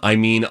bathroom. I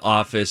mean,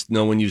 office.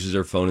 No one uses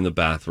their phone in the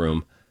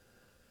bathroom.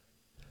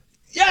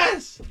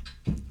 Yes!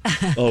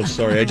 Oh,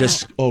 sorry.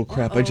 Oh,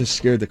 crap. I just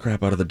scared the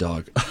crap out of the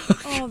dog.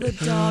 Oh, the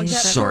dog.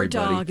 That poor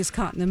dog is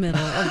caught in the middle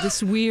of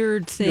this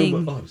weird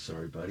thing. Oh,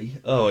 sorry, buddy.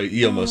 Oh,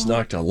 he almost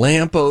knocked a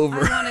lamp over.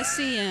 I want to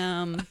see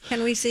him.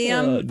 Can we see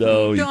him?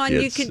 No, Dawn, you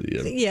can't see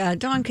him. Yeah,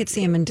 Dawn could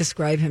see him and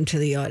describe him to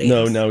the audience.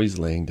 No, now he's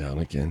laying down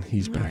again.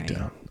 He's back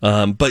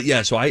down. But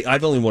yeah, so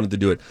I've only wanted to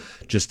do it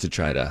just to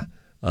try to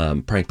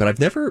prank, but I've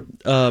never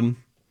done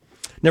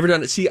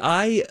it. See,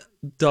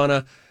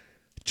 Donna,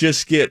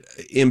 just get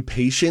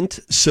impatient,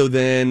 so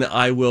then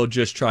I will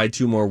just try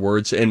 2 more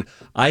words, and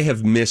I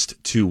have missed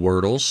 2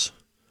 Wordles,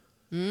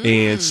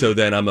 and so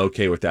then I'm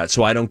okay with that.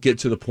 So I don't get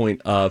to the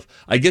point of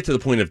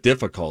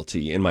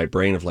difficulty in my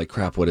brain of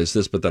crap, what is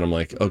this? But then I'm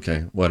like,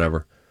 okay,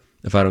 whatever.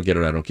 If I don't get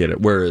it, I don't get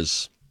it.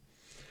 Whereas,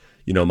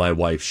 my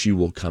wife, she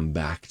will come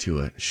back to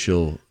it.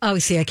 Oh,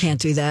 see, I can't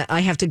do that.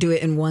 I have to do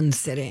it in one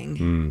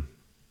sitting.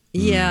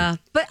 Yeah,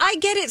 but I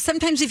get it.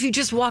 Sometimes if you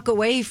just walk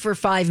away for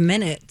 5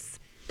 minutes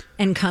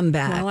and come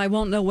back. Well, I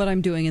won't know what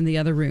I'm doing in the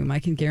other room. I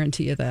can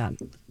guarantee you that.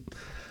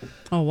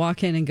 I'll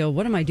walk in and go,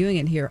 what am I doing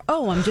in here?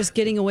 Oh, I'm just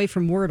getting away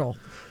from Wordle.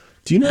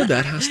 Do you know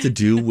that has to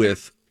do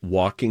with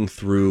walking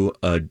through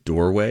a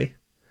doorway?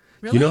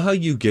 Really? You know how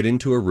you get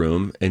into a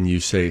room and you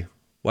say,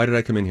 why did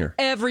I come in here?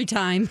 Every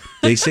time.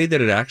 They say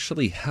that it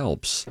actually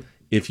helps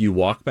if you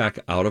walk back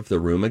out of the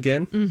room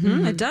again.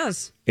 Mm-hmm. It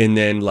does. And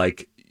then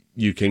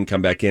you can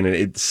come back in, and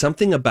it's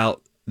something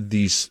about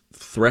these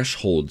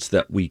thresholds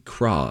that we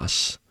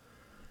cross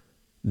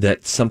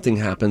that something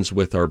happens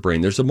with our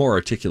brain. There's a more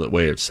articulate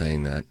way of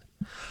saying that.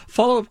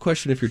 Follow-up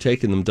question if you're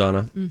taking them,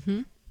 Donna.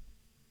 Mm-hmm.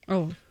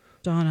 Oh,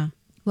 Donna.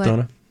 What?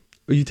 Donna,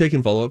 are you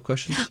taking follow-up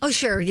questions? Oh,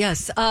 sure,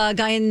 yes.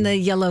 Guy in the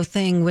yellow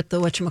thing with the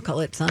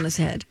whatchamacallits on his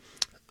head.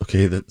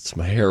 Okay, that's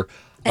my hair.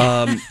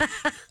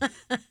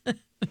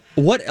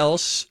 What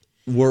else,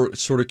 we're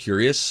sort of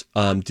curious,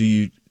 do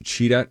you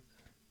cheat at?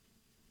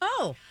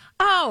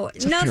 Oh,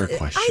 it's a fair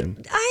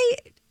question. I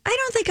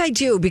don't think I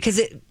do, because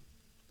it...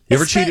 You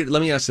ever cheated?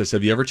 Let me ask this.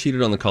 Have you ever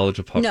cheated on the College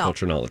of Pop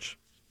Culture Knowledge?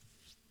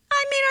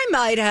 I mean, I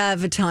might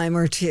have a time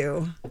or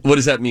two. What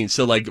does that mean?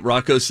 So,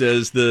 Rocco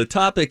says the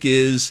topic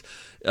is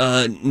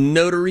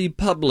notary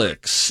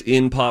publics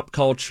in pop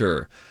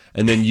culture.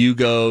 And then you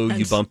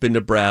bump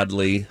into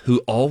Bradley, who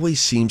always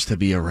seems to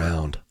be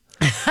around.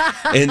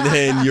 And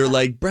then you're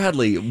like,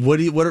 Bradley,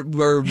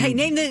 Hey,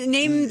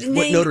 name.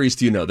 What notaries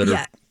do you know that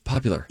are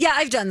popular? Yeah,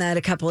 I've done that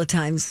a couple of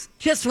times,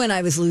 just when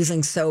I was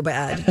losing so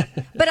bad.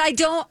 But I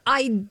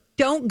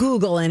don't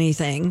Google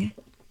anything.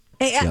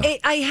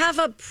 I have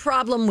a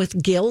problem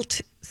with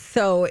guilt.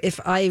 So if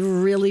I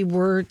really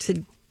were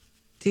to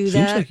do that,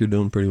 seems like you're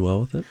doing pretty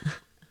well with it.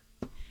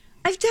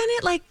 I've done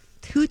it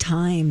 2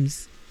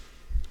 times.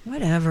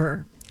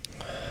 Whatever.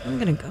 I'm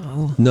gonna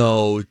go.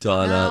 No,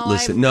 Donna.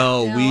 Listen. We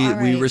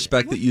right.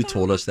 respect that you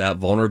told us that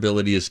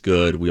vulnerability is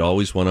good. We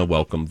always want to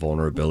welcome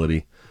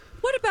vulnerability.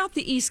 What about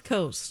the East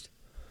Coast?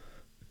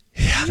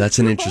 Yeah, that's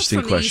an interesting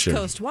from question.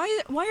 The East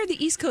Coast. Why are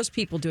the East Coast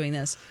people doing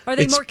this? Are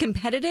they more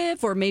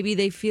competitive, or maybe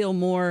they feel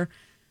more?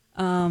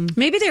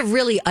 Maybe they're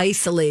really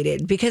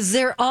isolated because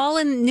they're all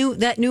in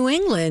that New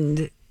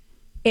England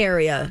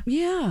area.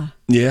 Yeah.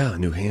 Yeah,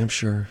 New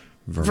Hampshire,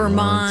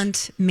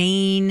 Vermont,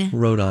 Maine,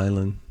 Rhode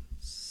Island.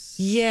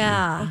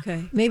 Yeah.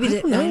 Okay. Maybe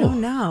I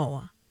don't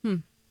know.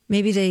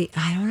 Maybe they.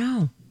 I don't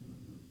know.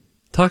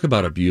 Talk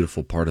about a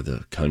beautiful part of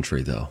the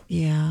country, though.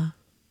 Yeah.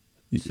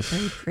 It's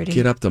very pretty.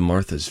 Get up to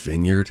Martha's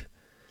Vineyard.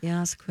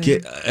 Yeah, it's quick.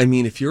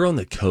 If you're on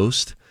the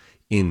coast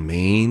in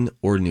Maine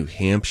or New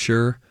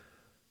Hampshire,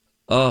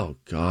 oh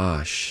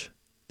gosh,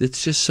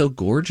 it's just so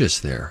gorgeous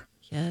there.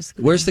 Yes.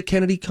 Where's the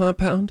Kennedy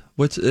compound?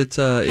 It's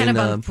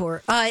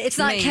Kennebunkport. It's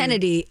not Maine.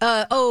 Kennedy.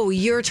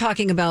 You're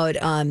talking about.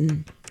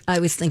 I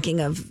was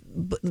thinking of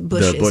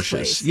Bush's the Bushes.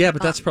 Place. Yeah,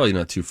 but that's probably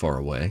not too far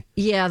away.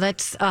 Yeah,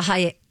 that's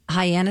Hyannisport.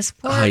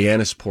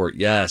 Hyannisport,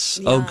 yes.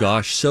 Yeah. Oh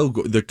gosh,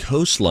 the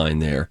coastline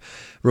there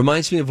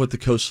reminds me of what the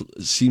coast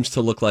seems to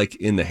look like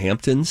in the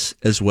Hamptons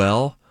as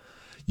well.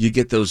 You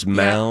get those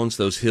mounds,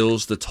 those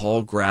hills, the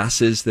tall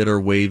grasses that are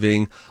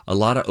waving. A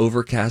lot of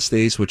overcast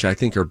days, which I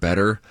think are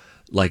better,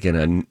 like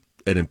in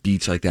a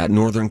beach like that.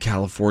 Northern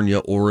California,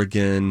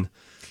 Oregon,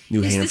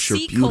 New Hampshire, the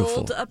sea beautiful.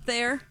 cold up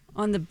there?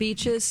 on the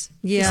beaches?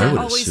 Yeah. Is it I would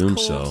always assume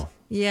cold? so.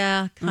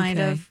 Yeah, kind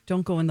Okay. of.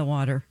 Don't go in the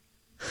water.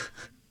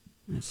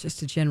 That's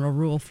just a general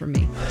rule for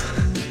me.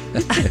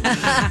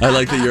 I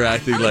like that you're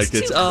acting like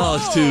it's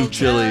too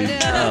chilly.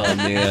 Oh,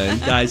 man.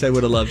 Guys, I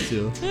would have loved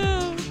to.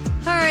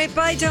 All right,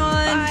 bye,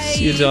 Dawn.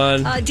 See you, Dawn.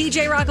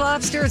 DJ Rock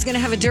Lobster is going to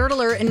have a dirt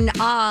alert, and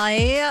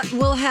I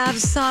will have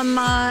some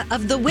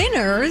of the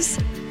winners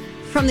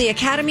from the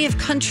Academy of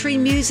Country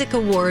Music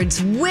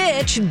Awards,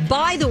 which,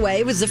 by the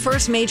way, was the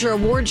first major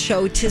award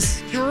show to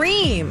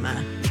stream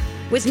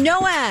with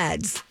no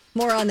ads.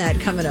 More on that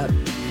coming up.